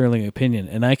Jim Sterling opinion,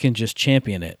 and I can just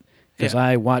champion it. Because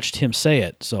I watched him say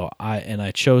it, so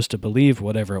I chose to believe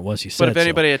whatever it was he said. But if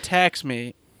anybody attacks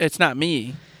me, it's not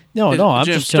me. No, I'm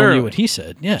just telling you what he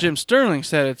said. Yeah, Jim Sterling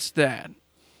said it's that.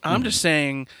 I'm just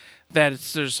saying that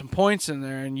there's some points in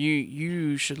there, and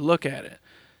you should look at it.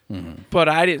 But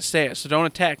I didn't say it, so don't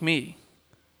attack me.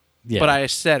 Yeah. But I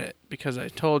said it because I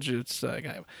told you it's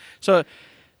so.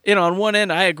 On one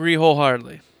end, I agree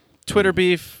wholeheartedly. Twitter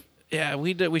beef, yeah,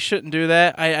 we shouldn't do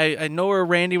that. I know where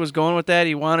Randy was going with that.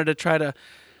 He wanted to try to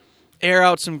air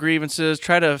out some grievances,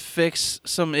 try to fix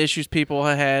some issues people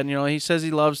had. He says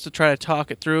he loves to try to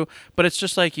talk it through, but it's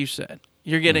just like you said.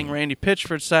 You're getting Randy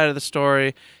Pitchford's side of the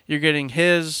story. You're getting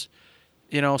his,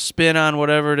 spin on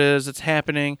whatever it is that's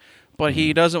happening, but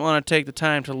he doesn't want to take the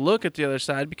time to look at the other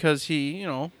side because he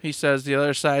says the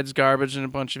other side's garbage and a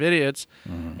bunch of idiots,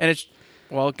 and it's.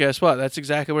 Well, guess what? That's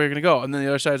exactly where you're going to go. And then the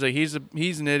other side's like, he's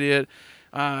an idiot,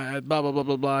 blah, blah, blah,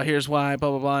 blah, blah, here's why, blah,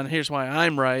 blah, blah, and here's why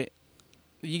I'm right.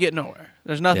 You get nowhere.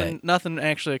 There's nothing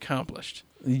actually accomplished.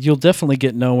 You'll definitely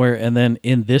get nowhere, and then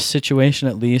in this situation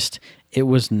at least, it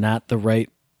was not the right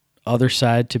other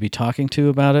side to be talking to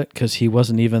about it because he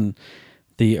wasn't even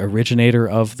the originator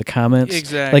of the comments.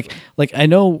 Exactly. Like I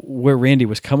know where Randy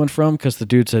was coming from because the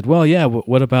dude said, well, yeah,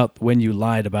 what about when you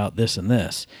lied about this and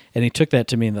this? And he took that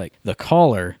to mean like the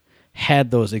caller had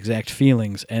those exact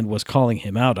feelings and was calling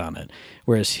him out on it,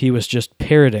 whereas he was just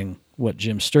parroting what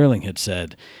Jim Sterling had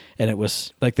said. And it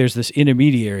was like there's this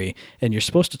intermediary, and you're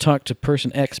supposed to talk to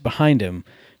person X behind him,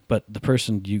 but the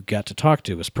person you got to talk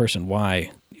to was person Y,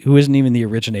 who isn't even the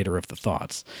originator of the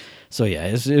thoughts. So yeah,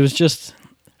 it was just...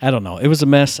 I don't know. It was a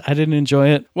mess. I didn't enjoy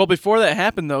it. Well, before that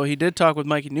happened, though, he did talk with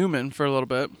Mikey Newman for a little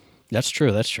bit. That's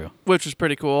true. Which was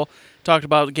pretty cool. Talked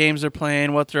about the games they're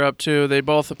playing, what they're up to. They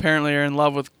both apparently are in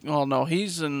love with... Well, no,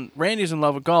 Randy's in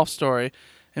love with Golf Story,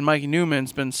 and Mikey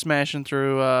Newman's been smashing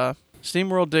through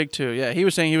SteamWorld Dig 2. Yeah, he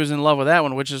was saying he was in love with that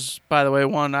one, which is, by the way,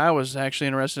 one I was actually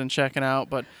interested in checking out.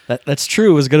 But That's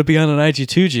true. It was going to be on an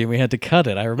IG2G, and we had to cut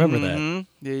it. I remember that.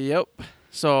 Yep.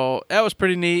 So that was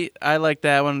pretty neat. I like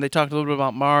that one. They talked a little bit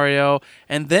about Mario,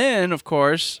 and then, of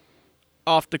course,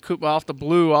 off the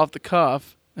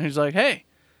cuff, and he's like, "Hey,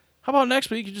 how about next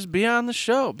week you just be on the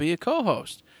show, be a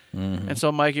co-host?" And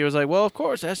so Mikey was like, "Well, of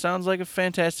course, that sounds like a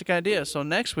fantastic idea." So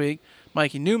next week,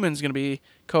 Mikey Newman's going to be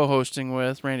co-hosting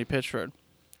with Randy Pitchford.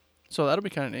 So that'll be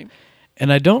kind of neat.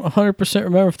 And I don't 100%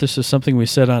 remember if this is something we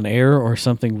said on air or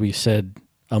something we said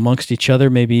amongst each other,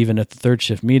 maybe even at the third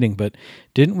shift meeting, but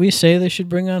didn't we say they should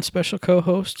bring on special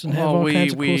co-hosts and have all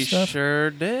kinds of cool stuff? We sure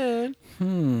did.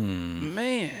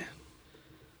 Man.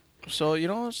 So,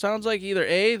 it sounds like either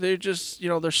A, they're just,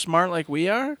 they're smart like we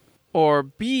are, or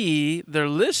B, they're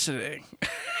listening.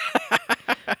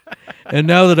 And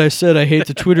now that I said I hate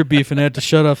the Twitter beef and had to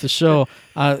shut off the show,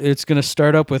 it's going to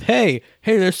start up with, hey,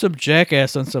 there's some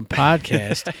jackass on some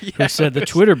podcast who said the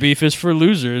Twitter beef is for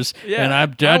losers, and I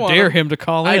dare him to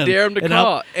call in. I dare him to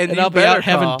call. And I'll be out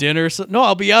having dinner. No,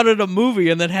 I'll be out at a movie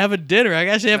and then having dinner. I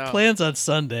actually have plans on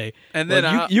Sunday. And then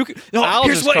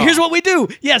here's what we do.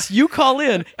 Yes, you call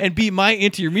in and be my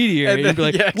intermediary and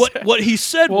be like, what he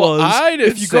said was,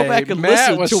 if you go back and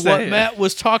listen to what Matt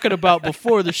was talking about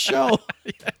before the show.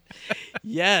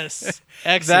 Yes.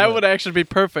 Excellent. That would actually be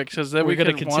perfect because then we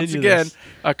could once again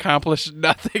accomplish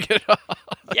nothing at all.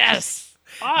 Yes.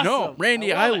 Awesome. No,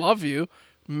 Randy, I love you.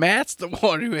 Matt's the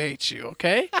one who hates you,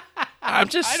 okay? I'm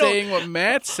just saying what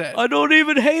Matt said. I don't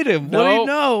even hate him. No. What do you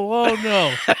know? Oh,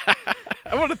 no.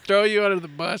 I want to throw you under the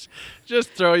bus. Just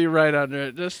throw you right under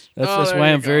it. That's why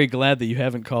I'm very glad that you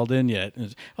haven't called in yet.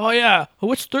 Oh, yeah.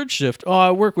 What's third shift? Oh,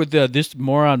 I work with this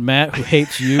moron Matt who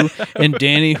hates you and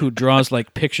Danny who draws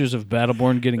like pictures of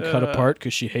Battleborn getting cut apart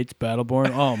because she hates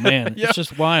Battleborn. Oh, man. It's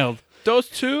just wild. Those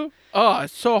two? Oh,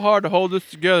 it's so hard to hold this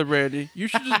together, Randy. You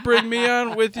should just bring me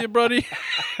on with you, buddy.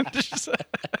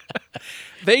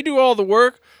 They do all the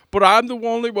work, but I'm the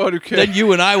only one who can. Then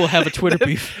you and I will have a Twitter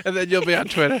beef. And then you'll be on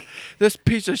Twitter. This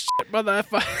piece of shit,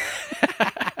 motherfucker.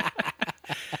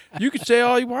 You can say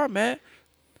all you want, man.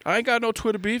 I ain't got no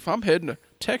Twitter beef. I'm heading to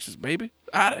Texas, baby.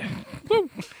 Woo.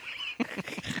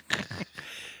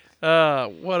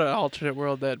 What an alternate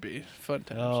world that'd be. Fun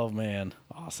times. Oh, man.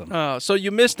 Awesome. So you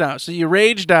missed out. So you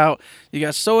raged out. You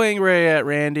got so angry at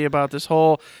Randy about this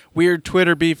whole weird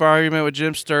Twitter beef argument with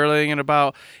Jim Sterling and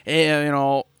about,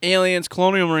 aliens,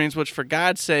 colonial marines, which for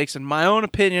God's sakes, in my own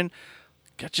opinion,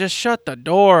 just shut the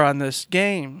door on this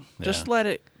game. Yeah. Just let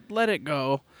it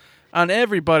go. On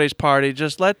everybody's party,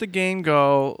 just let the game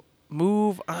go.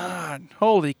 Move on.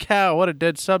 Holy cow, what a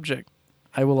dead subject.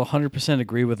 I will 100%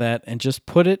 agree with that, and just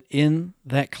put it in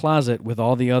that closet with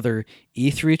all the other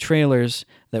E3 trailers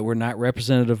that were not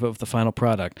representative of the final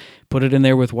product. Put it in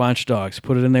there with Watch Dogs.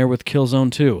 Put it in there with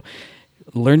Killzone 2.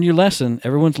 Learn your lesson.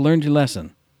 Everyone's learned your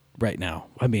lesson right now.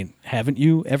 I mean, haven't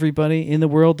you, everybody in the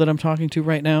world that I'm talking to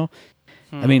right now?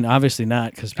 I mean, obviously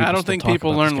not, because I don't think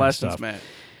people learn lessons, Matt.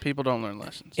 People don't learn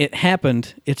lessons. It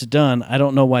happened. It's done. I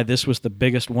don't know why this was the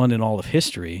biggest one in all of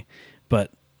history,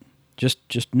 but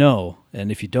just know.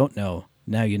 And if you don't know,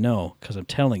 now you know, because I'm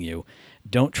telling you,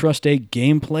 don't trust a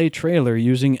gameplay trailer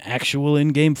using actual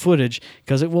in-game footage,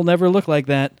 because it will never look like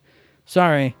that.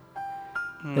 Sorry.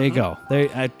 There you go.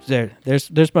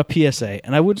 There's my PSA.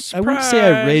 And I wouldn't say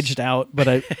I raged out,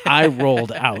 but I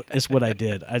rolled out is what I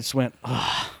did. I just went,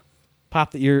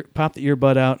 pop the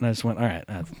earbud out, and I just went, all right.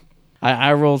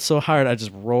 I rolled so hard, I just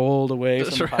rolled away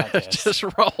from the podcast. Just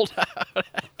rolled out.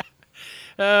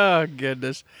 Oh,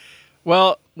 goodness.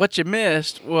 Well, what you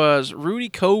missed was Rudy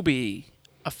Kobe,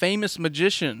 a famous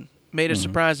magician, made a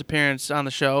surprise appearance on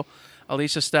the show.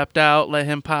 Alicia stepped out, let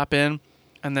him pop in,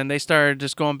 and then they started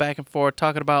just going back and forth,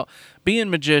 talking about being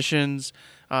magicians,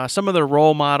 some of their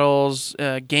role models,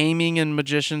 gaming and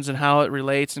magicians and how it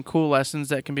relates, and cool lessons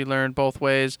that can be learned both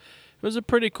ways. It was a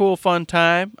pretty cool, fun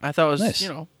time. I thought it was, nice.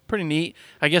 Pretty neat.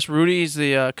 I guess Rudy's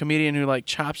the comedian who,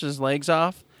 chops his legs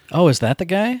off. Oh, is that the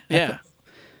guy? Yeah.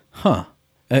 Huh.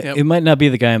 Yep. It might not be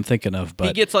the guy I'm thinking of, but...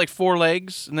 He gets 4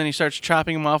 legs, and then he starts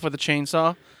chopping them off with a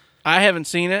chainsaw. I haven't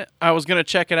seen it. I was going to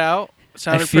check it out. It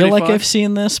sounded I feel pretty like fun. I've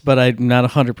seen this, but I'm not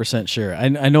 100% sure. I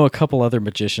know a couple other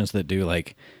magicians that do,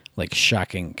 like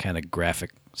shocking kind of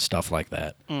graphic stuff like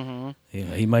that. Mm-hmm.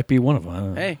 He might be one of them. I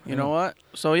don't know. Hey, you know what?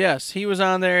 So, yes, he was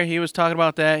on there. He was talking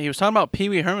about that. He was talking about Pee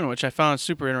Wee Herman, which I found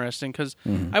super interesting because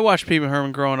I watched Pee Wee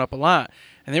Herman growing up a lot.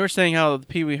 And they were saying how the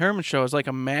Pee Wee Herman show is like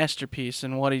a masterpiece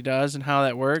in what he does and how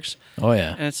that works. Oh,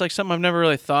 yeah. And it's like something I've never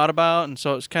really thought about. And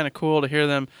so it's kind of cool to hear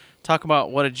them talk about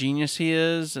what a genius he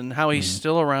is and how he's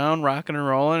still around, rocking and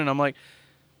rolling. And I'm like,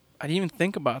 I didn't even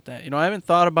think about that. I haven't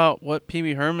thought about what Pee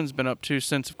Wee Herman's been up to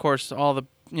since, of course, all the,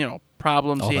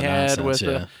 problems All he the had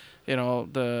nonsense,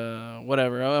 with the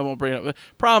whatever. I won't bring it up.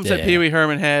 Problems that Pee Wee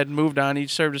Herman had, moved on. He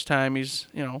served his time. He's,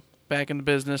 back in the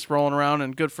business, rolling around,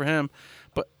 and good for him.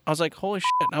 But I was like, holy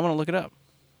shit, I want to look it up.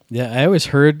 Yeah, I always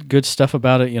heard good stuff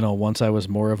about it, once I was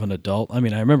more of an adult. I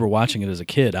mean, I remember watching it as a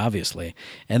kid, obviously.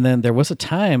 And then there was a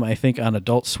time, I think, on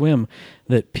Adult Swim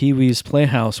that Pee-wee's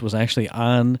Playhouse was actually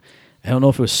on, I don't know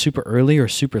if it was super early or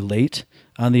super late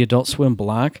on the Adult Swim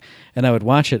block. And I would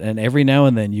watch it, and every now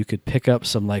and then you could pick up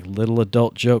some, little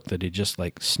adult joke that he just,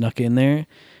 snuck in there.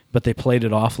 But they played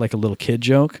it off like a little kid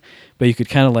joke. But you could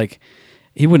kind of,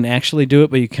 he wouldn't actually do it,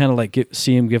 but you kind of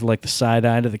see him give the side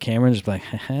eye to the camera and just be like,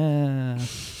 ha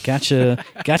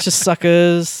gotcha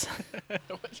suckers.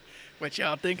 What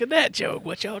y'all think of that joke?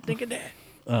 What y'all think of that?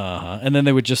 And then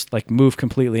they would just move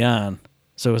completely on.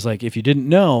 So it was if you didn't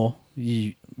know,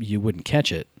 you wouldn't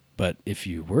catch it, but if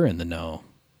you were in the know,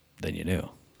 then you knew.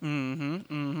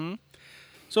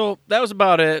 So that was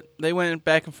about it. They went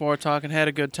back and forth talking, had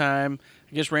a good time.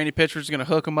 I guess Randy Pitchford's going to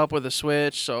hook him up with a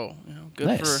Switch, so good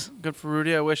nice. good for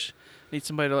Rudy. I wish I need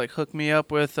somebody to hook me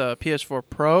up with a PS4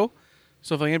 Pro.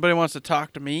 So if anybody wants to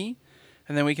talk to me,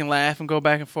 and then we can laugh and go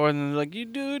back and forth, and they're like, "You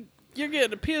dude, you're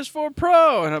getting a PS4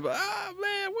 Pro," and I'm like, "Oh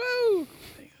man, woo!"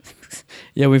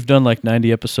 Yeah, we've done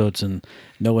 90 episodes, and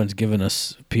no one's given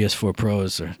us PS4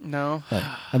 Pros. No.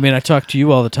 I mean, I talk to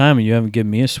you all the time, and you haven't given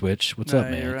me a Switch. What's up,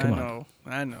 man? Come on.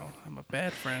 I know. I'm a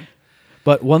bad friend.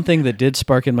 But one thing that did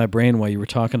spark in my brain while you were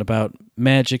talking about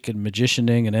magic and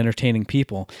magicianing and entertaining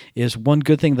people is one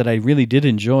good thing that I really did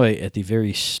enjoy at the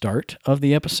very start of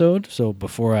the episode, so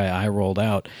before I rolled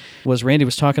out, was Randy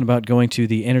was talking about going to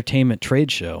the entertainment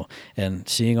trade show and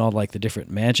seeing all the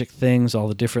different magic things, all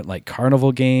the different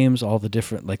carnival games, all the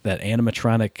different that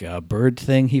animatronic bird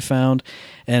thing he found,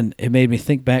 and it made me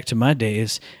think back to my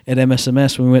days at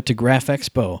MSMS when we went to Graph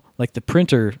Expo, the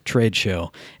printer trade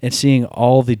show, and seeing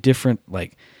all the different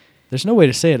there's no way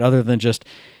to say it other than just,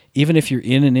 even if you're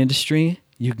in an industry,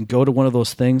 you can go to one of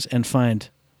those things and find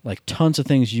tons of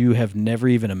things you have never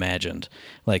even imagined.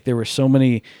 There were so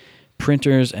many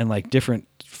printers and different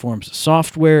forms of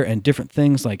software and different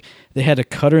things. They had a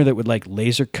cutter that would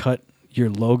laser cut your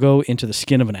logo into the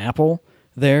skin of an apple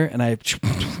there, and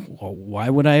why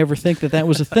would I ever think that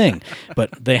was a thing?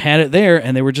 But they had it there,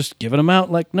 and they were just giving them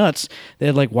out like nuts. They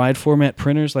had wide format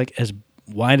printers as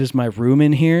wide as my room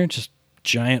in here, just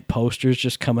giant posters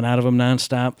just coming out of them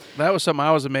nonstop. That was something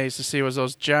I was amazed to see, was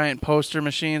those giant poster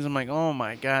machines. I'm like, oh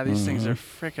my God, these things are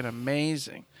freaking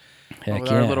amazing. Heck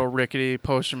with our little rickety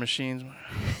poster machines.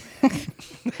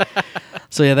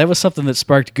 So yeah, that was something that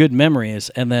sparked good memories,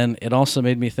 and then it also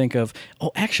made me think of,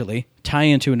 actually, tie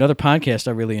into another podcast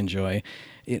I really enjoy.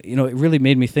 It really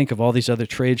made me think of all these other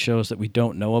trade shows that we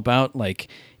don't know about. Like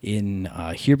in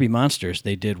Here Be Monsters,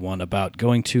 they did one about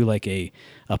going to like a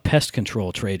pest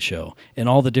control trade show and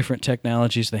all the different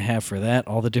technologies they have for that,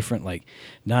 all the different like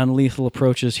non-lethal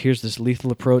approaches. Here's this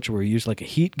lethal approach where you use like a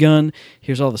heat gun.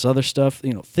 Here's all this other stuff.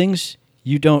 Things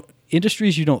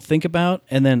industries you don't think about,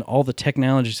 and then all the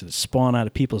technologies that spawn out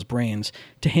of people's brains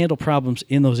to handle problems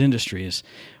in those industries,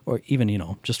 or even,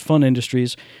 just fun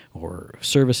industries or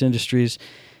service industries.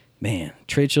 Man,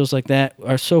 trade shows like that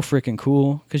are so freaking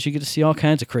cool because you get to see all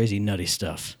kinds of crazy, nutty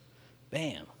stuff.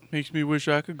 Bam. Makes me wish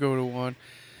I could go to one.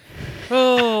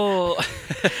 Oh.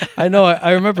 I know.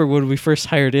 I remember when we first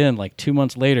hired in, like 2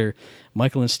 months later,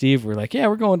 Michael and Steve were like, yeah,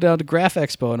 we're going down to Graph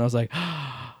Expo. And I was like,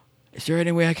 is there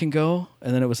any way I can go?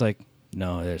 And then it was like,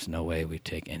 no, there's no way we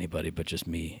take anybody but just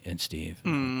me and Steve.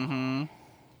 Mm-hmm.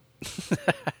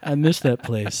 I missed that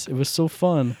place. It was so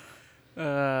fun.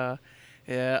 Yeah,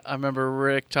 I remember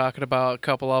Rick talking about a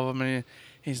couple of them, and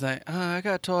he's like, I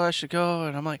got told I should go.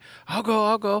 And I'm like, I'll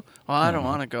go. Well, I don't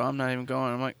want to go. I'm not even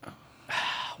going. I'm like,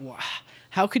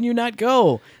 how can you not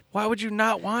go? Why would you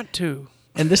not want to?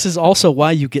 And this is also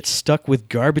why you get stuck with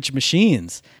garbage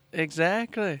machines.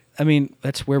 Exactly. I mean,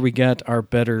 that's where we got our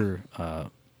better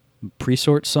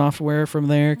pre-sort software from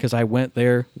there, because I went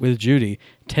there with Judy,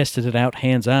 tested it out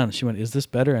hands-on. She went, is this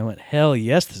better? I went, hell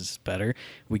yes, this is better.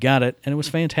 We got it, and it was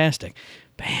fantastic.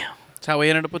 Bam. That's how we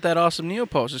ended up with that awesome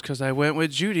Neopost, is because I went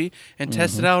with Judy and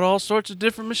tested out all sorts of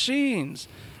different machines.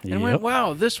 And went,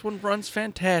 wow, this one runs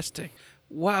fantastic.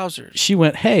 Wowzers. She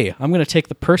went, hey, I'm going to take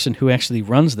the person who actually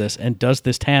runs this and does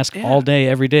this task all day,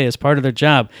 every day as part of their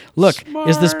job. Look, Smart.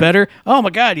 Is this better? Oh, my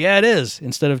God, yeah, it is.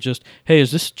 Instead of just, hey,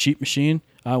 is this a cheap machine?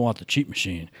 I want the cheap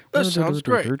machine. That sounds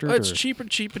great. It's cheap and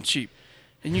cheap and cheap.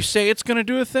 And you say it's going to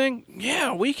do a thing?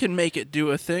 Yeah, we can make it do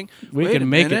a thing. We can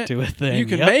make it do a thing. You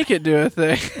can make it do a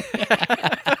thing.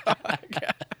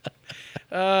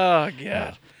 Oh,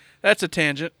 God. That's a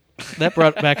tangent. That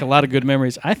brought back a lot of good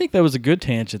memories. I think that was a good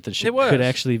tangent that It was. could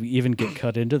actually even get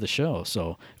cut into the show.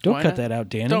 So don't Why cut not? that out,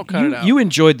 Danny. Don't cut it out. You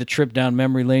enjoyed the trip down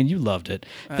memory lane. You loved it.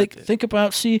 did. Think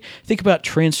about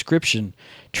transcription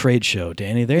trade show,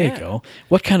 Danny. There Yeah. you go.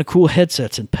 What kind of cool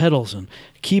headsets and pedals and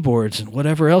keyboards and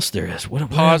whatever else there is? What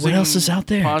else is out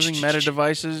there? Pausing meta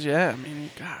devices. Yeah, I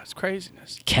mean, God, it's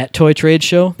craziness. Cat toy trade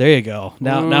show. There you go.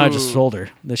 Now I just sold her.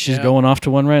 She's Yeah. going off to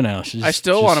one right now. I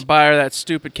still want to buy her that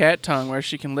stupid cat tongue where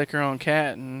she can lick her own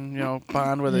cat and,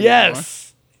 bond with it.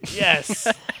 Yes.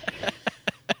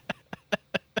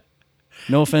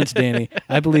 No offense, Danny.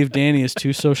 I believe Danny is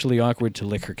too socially awkward to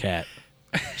lick her cat.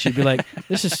 She'd be like,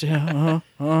 "This is oh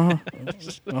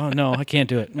no, I can't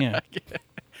do it." Yeah,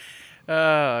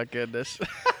 Oh, goodness.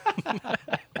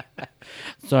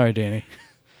 sorry, Danny.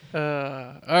 All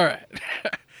right.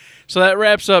 So that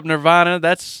wraps up Nirvana.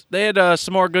 They had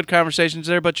some more good conversations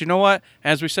there, but you know what?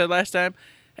 As we said last time,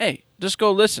 hey, just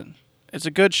go listen. It's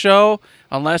a good show,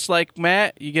 unless, like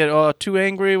Matt, you get too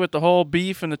angry with the whole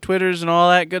beef and the Twitters and all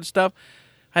that good stuff.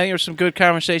 I think there's some good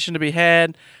conversation to be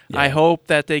had. Yeah. I hope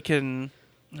that they can,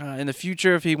 in the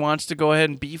future, if he wants to go ahead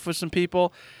and beef with some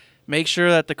people, make sure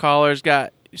that the caller's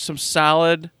got some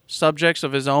solid subjects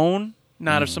of his own,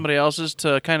 not of somebody else's,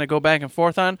 to kind of go back and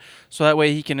forth on, so that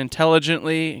way he can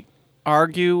intelligently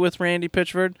argue with Randy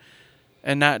Pitchford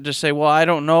and not just say, well, I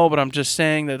don't know, but I'm just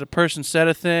saying that the person said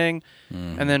a thing,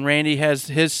 and then Randy has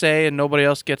his say and nobody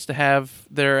else gets to have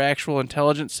their actual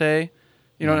intelligent say.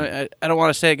 I don't want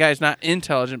to say a guy's not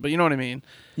intelligent, but you know what I mean.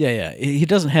 Yeah. He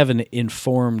doesn't have an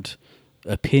informed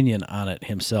opinion on it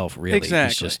himself, really. Exactly.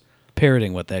 He's just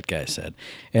parroting what that guy said.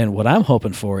 And what I'm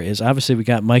hoping for is, obviously we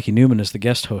got Mikey Newman as the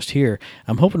guest host here.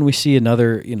 I'm hoping we see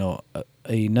another,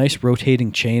 a nice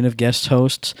rotating chain of guest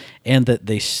hosts, and that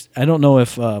I don't know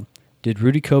if, did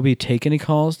Rudy Kobe take any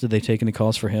calls? Did they take any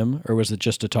calls for him, or was it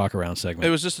just a talk around segment?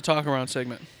 It was just a talk around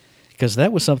segment. Because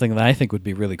that was something that I think would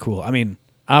be really cool. I mean,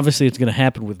 obviously it's going to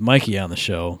happen with Mikey on the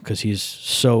show because he's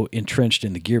so entrenched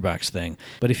in the Gearbox thing.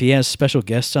 But if he has special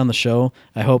guests on the show,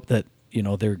 I hope that,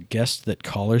 they're guests that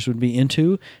callers would be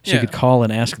into. So you could call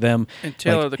and ask them, and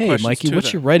tailor the hey, questions Mikey, to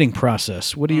what's them. your writing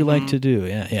process? What do you like to do?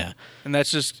 Yeah. And that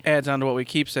just adds on to what we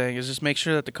keep saying, is just make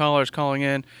sure that the callers calling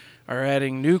in are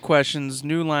adding new questions,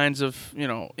 new lines of,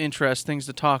 interest, things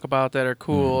to talk about that are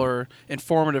cool or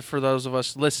informative for those of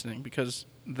us listening, because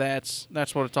that's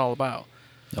what it's all about.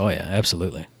 Oh, yeah,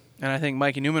 absolutely. And I think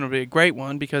Mikey Newman would be a great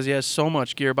one because he has so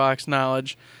much Gearbox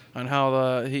knowledge on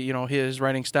how his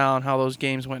writing style and how those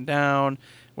games went down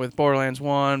with Borderlands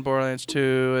 1, Borderlands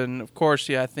 2, and of course,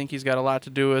 I think he's got a lot to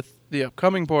do with the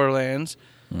upcoming Borderlands.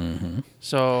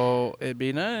 So it'd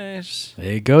be nice.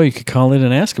 There you go. You could call in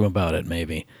and ask him about it,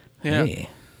 maybe. Yeah. Hey.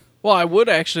 Well, I would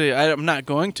actually. I'm not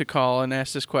going to call and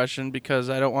ask this question because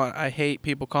I hate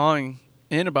people calling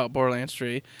in about Borderlands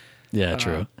 3. Yeah,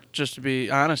 true. Just to be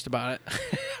honest about it.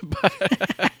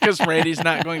 Because Randy's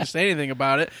not going to say anything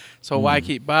about it, so why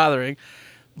keep bothering?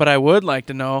 But I would like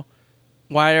to know,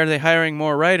 why are they hiring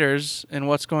more writers and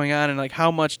what's going on, and like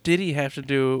how much did he have to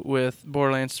do with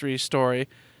Borderlands 3's story?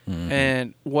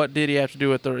 And what did he have to do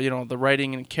with the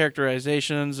writing and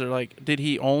characterizations, or like did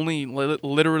he only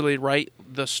literally write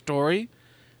the story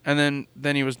and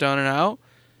then he was done and out,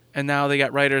 and now they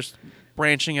got writers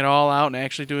branching it all out and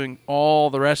actually doing all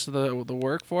the rest of the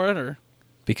work for it? Or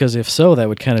Because if so, that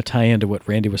would kind of tie into what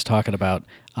Randy was talking about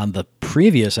on the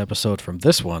previous episode from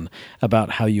this one,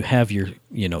 about how you have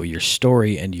your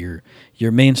story and your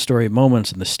main story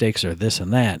moments, and the stakes are this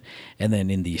and that, and then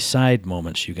in the side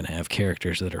moments you can have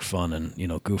characters that are fun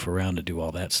and goof around and do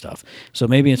all that stuff. So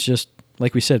maybe it's just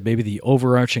like we said, maybe the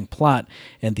overarching plot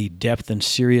and the depth and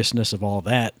seriousness of all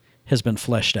that has been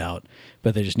fleshed out,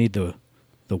 but they just need the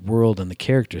world and the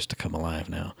characters to come alive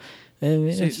now.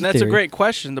 See, that's a great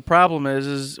question. The problem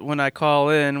is when I call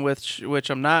in, which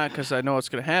I'm not, because I know what's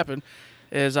going to happen,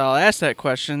 is I'll ask that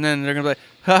question, and then they're going to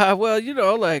be like, well,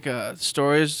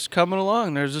 story's coming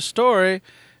along. There's a story,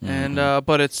 and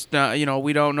but it's not,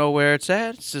 we don't know where it's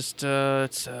at. It's just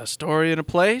it's a story in a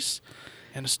place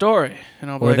and a story. And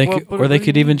I'll be they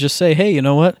could even just say, hey, you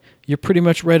know what? You're pretty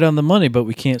much right on the money, but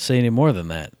we can't say any more than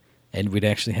that. And we'd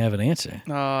actually have an answer.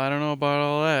 No, I don't know about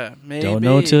all that. Maybe. Don't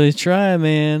know until you try,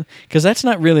 man. Because that's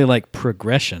not really like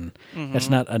progression. That's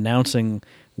not announcing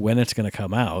when it's going to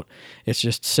come out. It's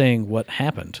just saying what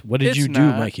happened. What did you do,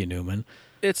 Mikey Newman?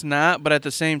 It's not, but at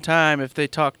the same time, if they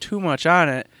talk too much on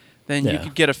it, then you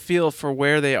could get a feel for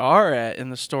where they are at in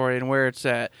the story and where it's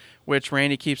at, which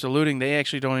Randy keeps alluding. They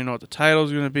actually don't even know what the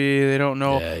title's going to be. They don't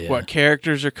know what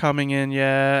characters are coming in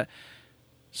yet.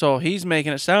 So he's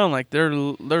making it sound like they're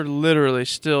literally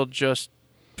still just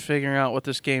figuring out what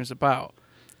this game's about.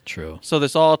 True. So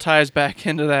this all ties back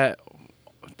into that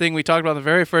thing we talked about in the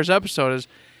very first episode, is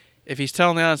if he's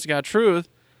telling the honest to God truth,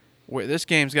 this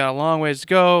game's got a long ways to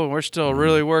go, and we're still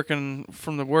really working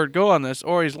from the word go on this,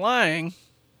 or he's lying,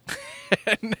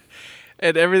 and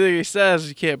everything he says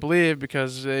you can't believe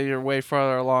because you're way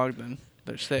farther along than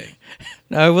they're saying.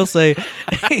 Now, I will say,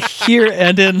 here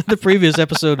and in the previous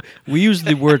episode, we use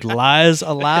the word lies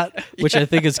a lot, which I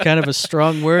think is kind of a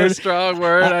strong word. A strong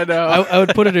word, I know. I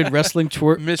would put it in wrestling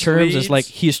terms as like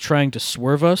he's trying to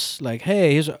swerve us. Like,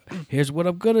 hey, here's what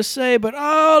I'm going to say, but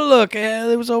oh, look,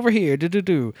 it was over here.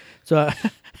 So,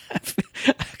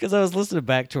 because I was listening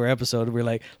back to our episode, and we were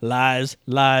like, lies.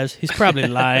 He's probably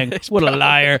lying. What a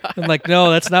liar. I'm like, no,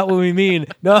 that's not what we mean.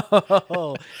 No.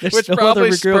 There's Which no probably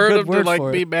other spurred good him to word like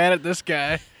for be it. mad at this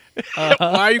guy. Why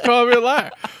are you calling me a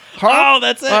liar? Oh,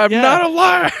 that's it. I'm yeah. not a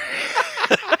liar.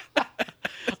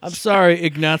 I'm sorry,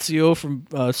 Ignacio from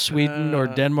Sweden or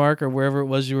Denmark or wherever it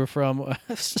was you were from.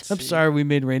 I'm sorry we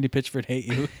made Randy Pitchford hate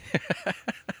you.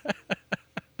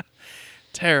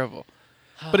 Terrible.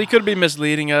 But he could be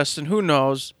misleading us, and who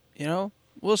knows?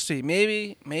 We'll see.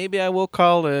 Maybe I will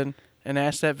call in and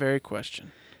ask that very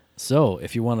question. So,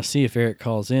 if you want to see if Eric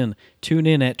calls in, tune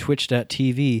in at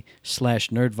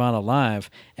twitch.tv/Nerdvana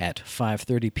Live at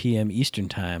 5:30 p.m. Eastern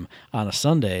Time on a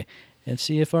Sunday and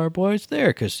see if our boy's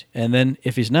there. And then,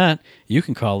 if he's not, you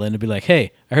can call in and be like,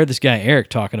 hey, I heard this guy Eric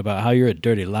talking about how you're a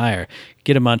dirty liar.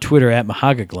 Get him on Twitter at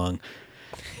Mahagaglung.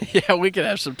 Yeah, we could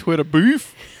have some Twitter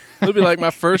beef. It'll be like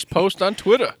my first post on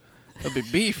Twitter. It'll be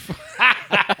beef.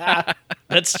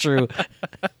 That's true.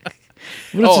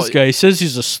 What is this guy? He says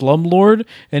he's a slumlord,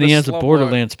 and he has a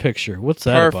Borderlands picture. What's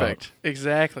that about? Perfect.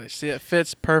 Exactly. See, it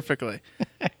fits perfectly.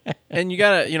 And you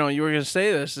gotta, you were gonna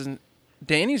say this, and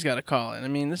Danny's got to call in. I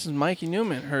mean, this is Mikey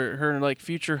Newman, her like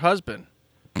future husband.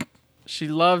 She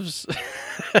loves,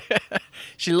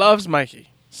 she loves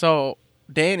Mikey. So,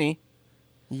 Danny,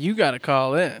 you got to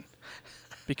call in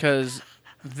because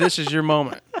this is your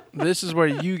moment. This is where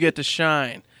you get to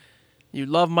shine. You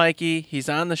love Mikey. He's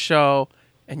on the show.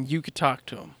 And you could talk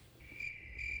to him.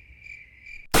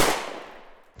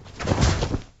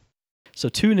 So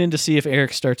tune in to see if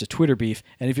Eric starts a Twitter beef.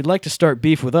 And if you'd like to start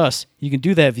beef with us, you can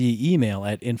do that via email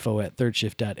at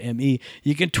info@thirdshift.me.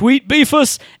 You can tweet beef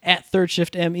us at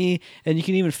thirdshiftme. And you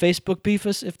can even Facebook beef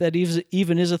us if that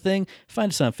even is a thing.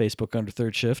 Find us on Facebook under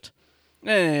Third Shift.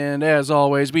 And as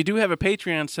always, we do have a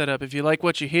Patreon set up. If you like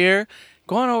what you hear,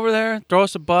 go on over there, throw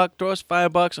us $1, throw us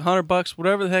 $5, $100,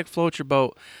 whatever the heck floats your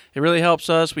boat. It really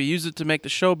helps us. We use it to make the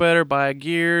show better, buy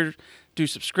gear, do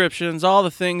subscriptions, all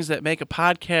the things that make a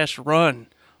podcast run.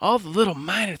 all the little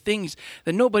minor things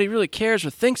that nobody really cares or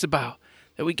thinks about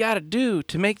that we got to do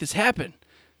to make this happen.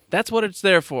 That's what it's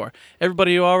there for.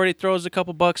 Everybody who already throws a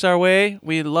couple bucks our way,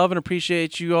 we love and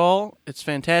appreciate you all. It's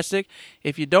fantastic.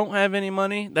 If you don't have any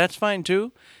money, that's fine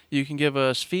too. You can give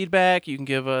us feedback. You can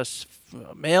give us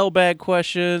mailbag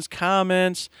questions,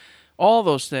 comments, all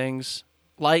those things,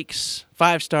 likes,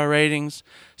 5-star ratings,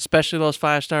 especially those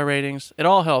 5-star ratings. It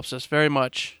all helps us very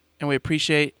much, and we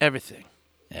appreciate everything.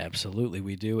 Absolutely,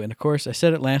 we do. And of course, I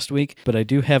said it last week, but I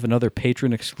do have another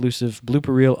patron-exclusive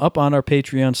blooper reel up on our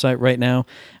Patreon site right now.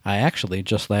 I actually,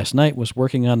 just last night, was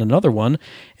working on another one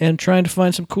and trying to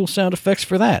find some cool sound effects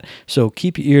for that. So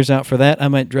keep your ears out for that. I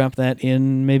might drop that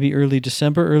in maybe early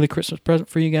December, early Christmas present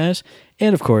for you guys.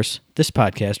 And of course, this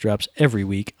podcast drops every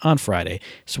week on Friday.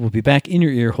 So we'll be back in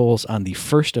your ear holes on the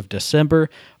 1st of December.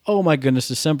 Oh my goodness,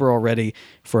 December already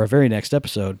for our very next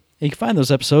episode. You can find those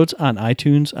episodes on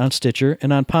iTunes, on Stitcher,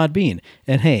 and on Podbean.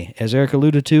 And hey, as Eric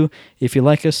alluded to, if you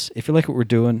like us, if you like what we're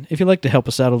doing, if you'd like to help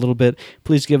us out a little bit,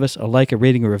 please give us a like, a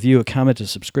rating, a review, a comment, a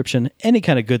subscription, any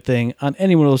kind of good thing on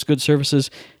any one of those good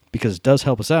services, because it does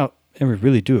help us out, and we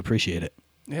really do appreciate it.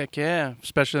 Heck yeah,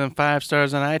 especially them 5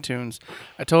 stars on iTunes.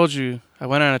 I told you, I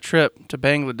went on a trip to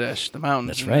Bangladesh, the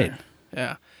mountains. That's right. There.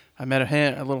 Yeah. I met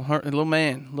a little hermit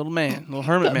man.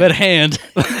 I met a hand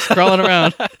crawling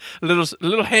around. a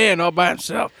little hand all by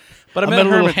himself. But I met a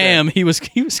little ham. There. He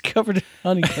was covered in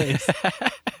honey glaze.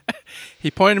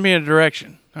 He pointed me in a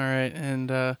direction. All right,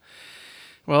 and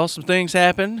well, some things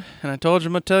happened, and I told you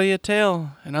I'm gonna tell you a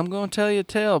tale, and I'm gonna tell you a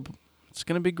tale. It's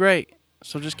gonna be great.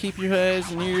 So just keep your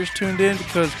eyes and ears tuned in,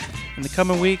 because in the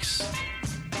coming weeks,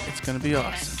 it's gonna be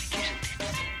awesome.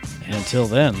 And until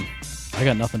then, I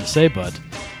got nothing to say, but.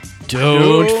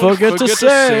 Don't forget to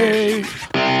say.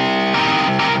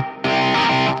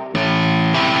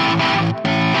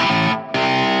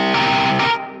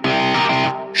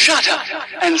 Shut up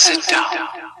and sit down.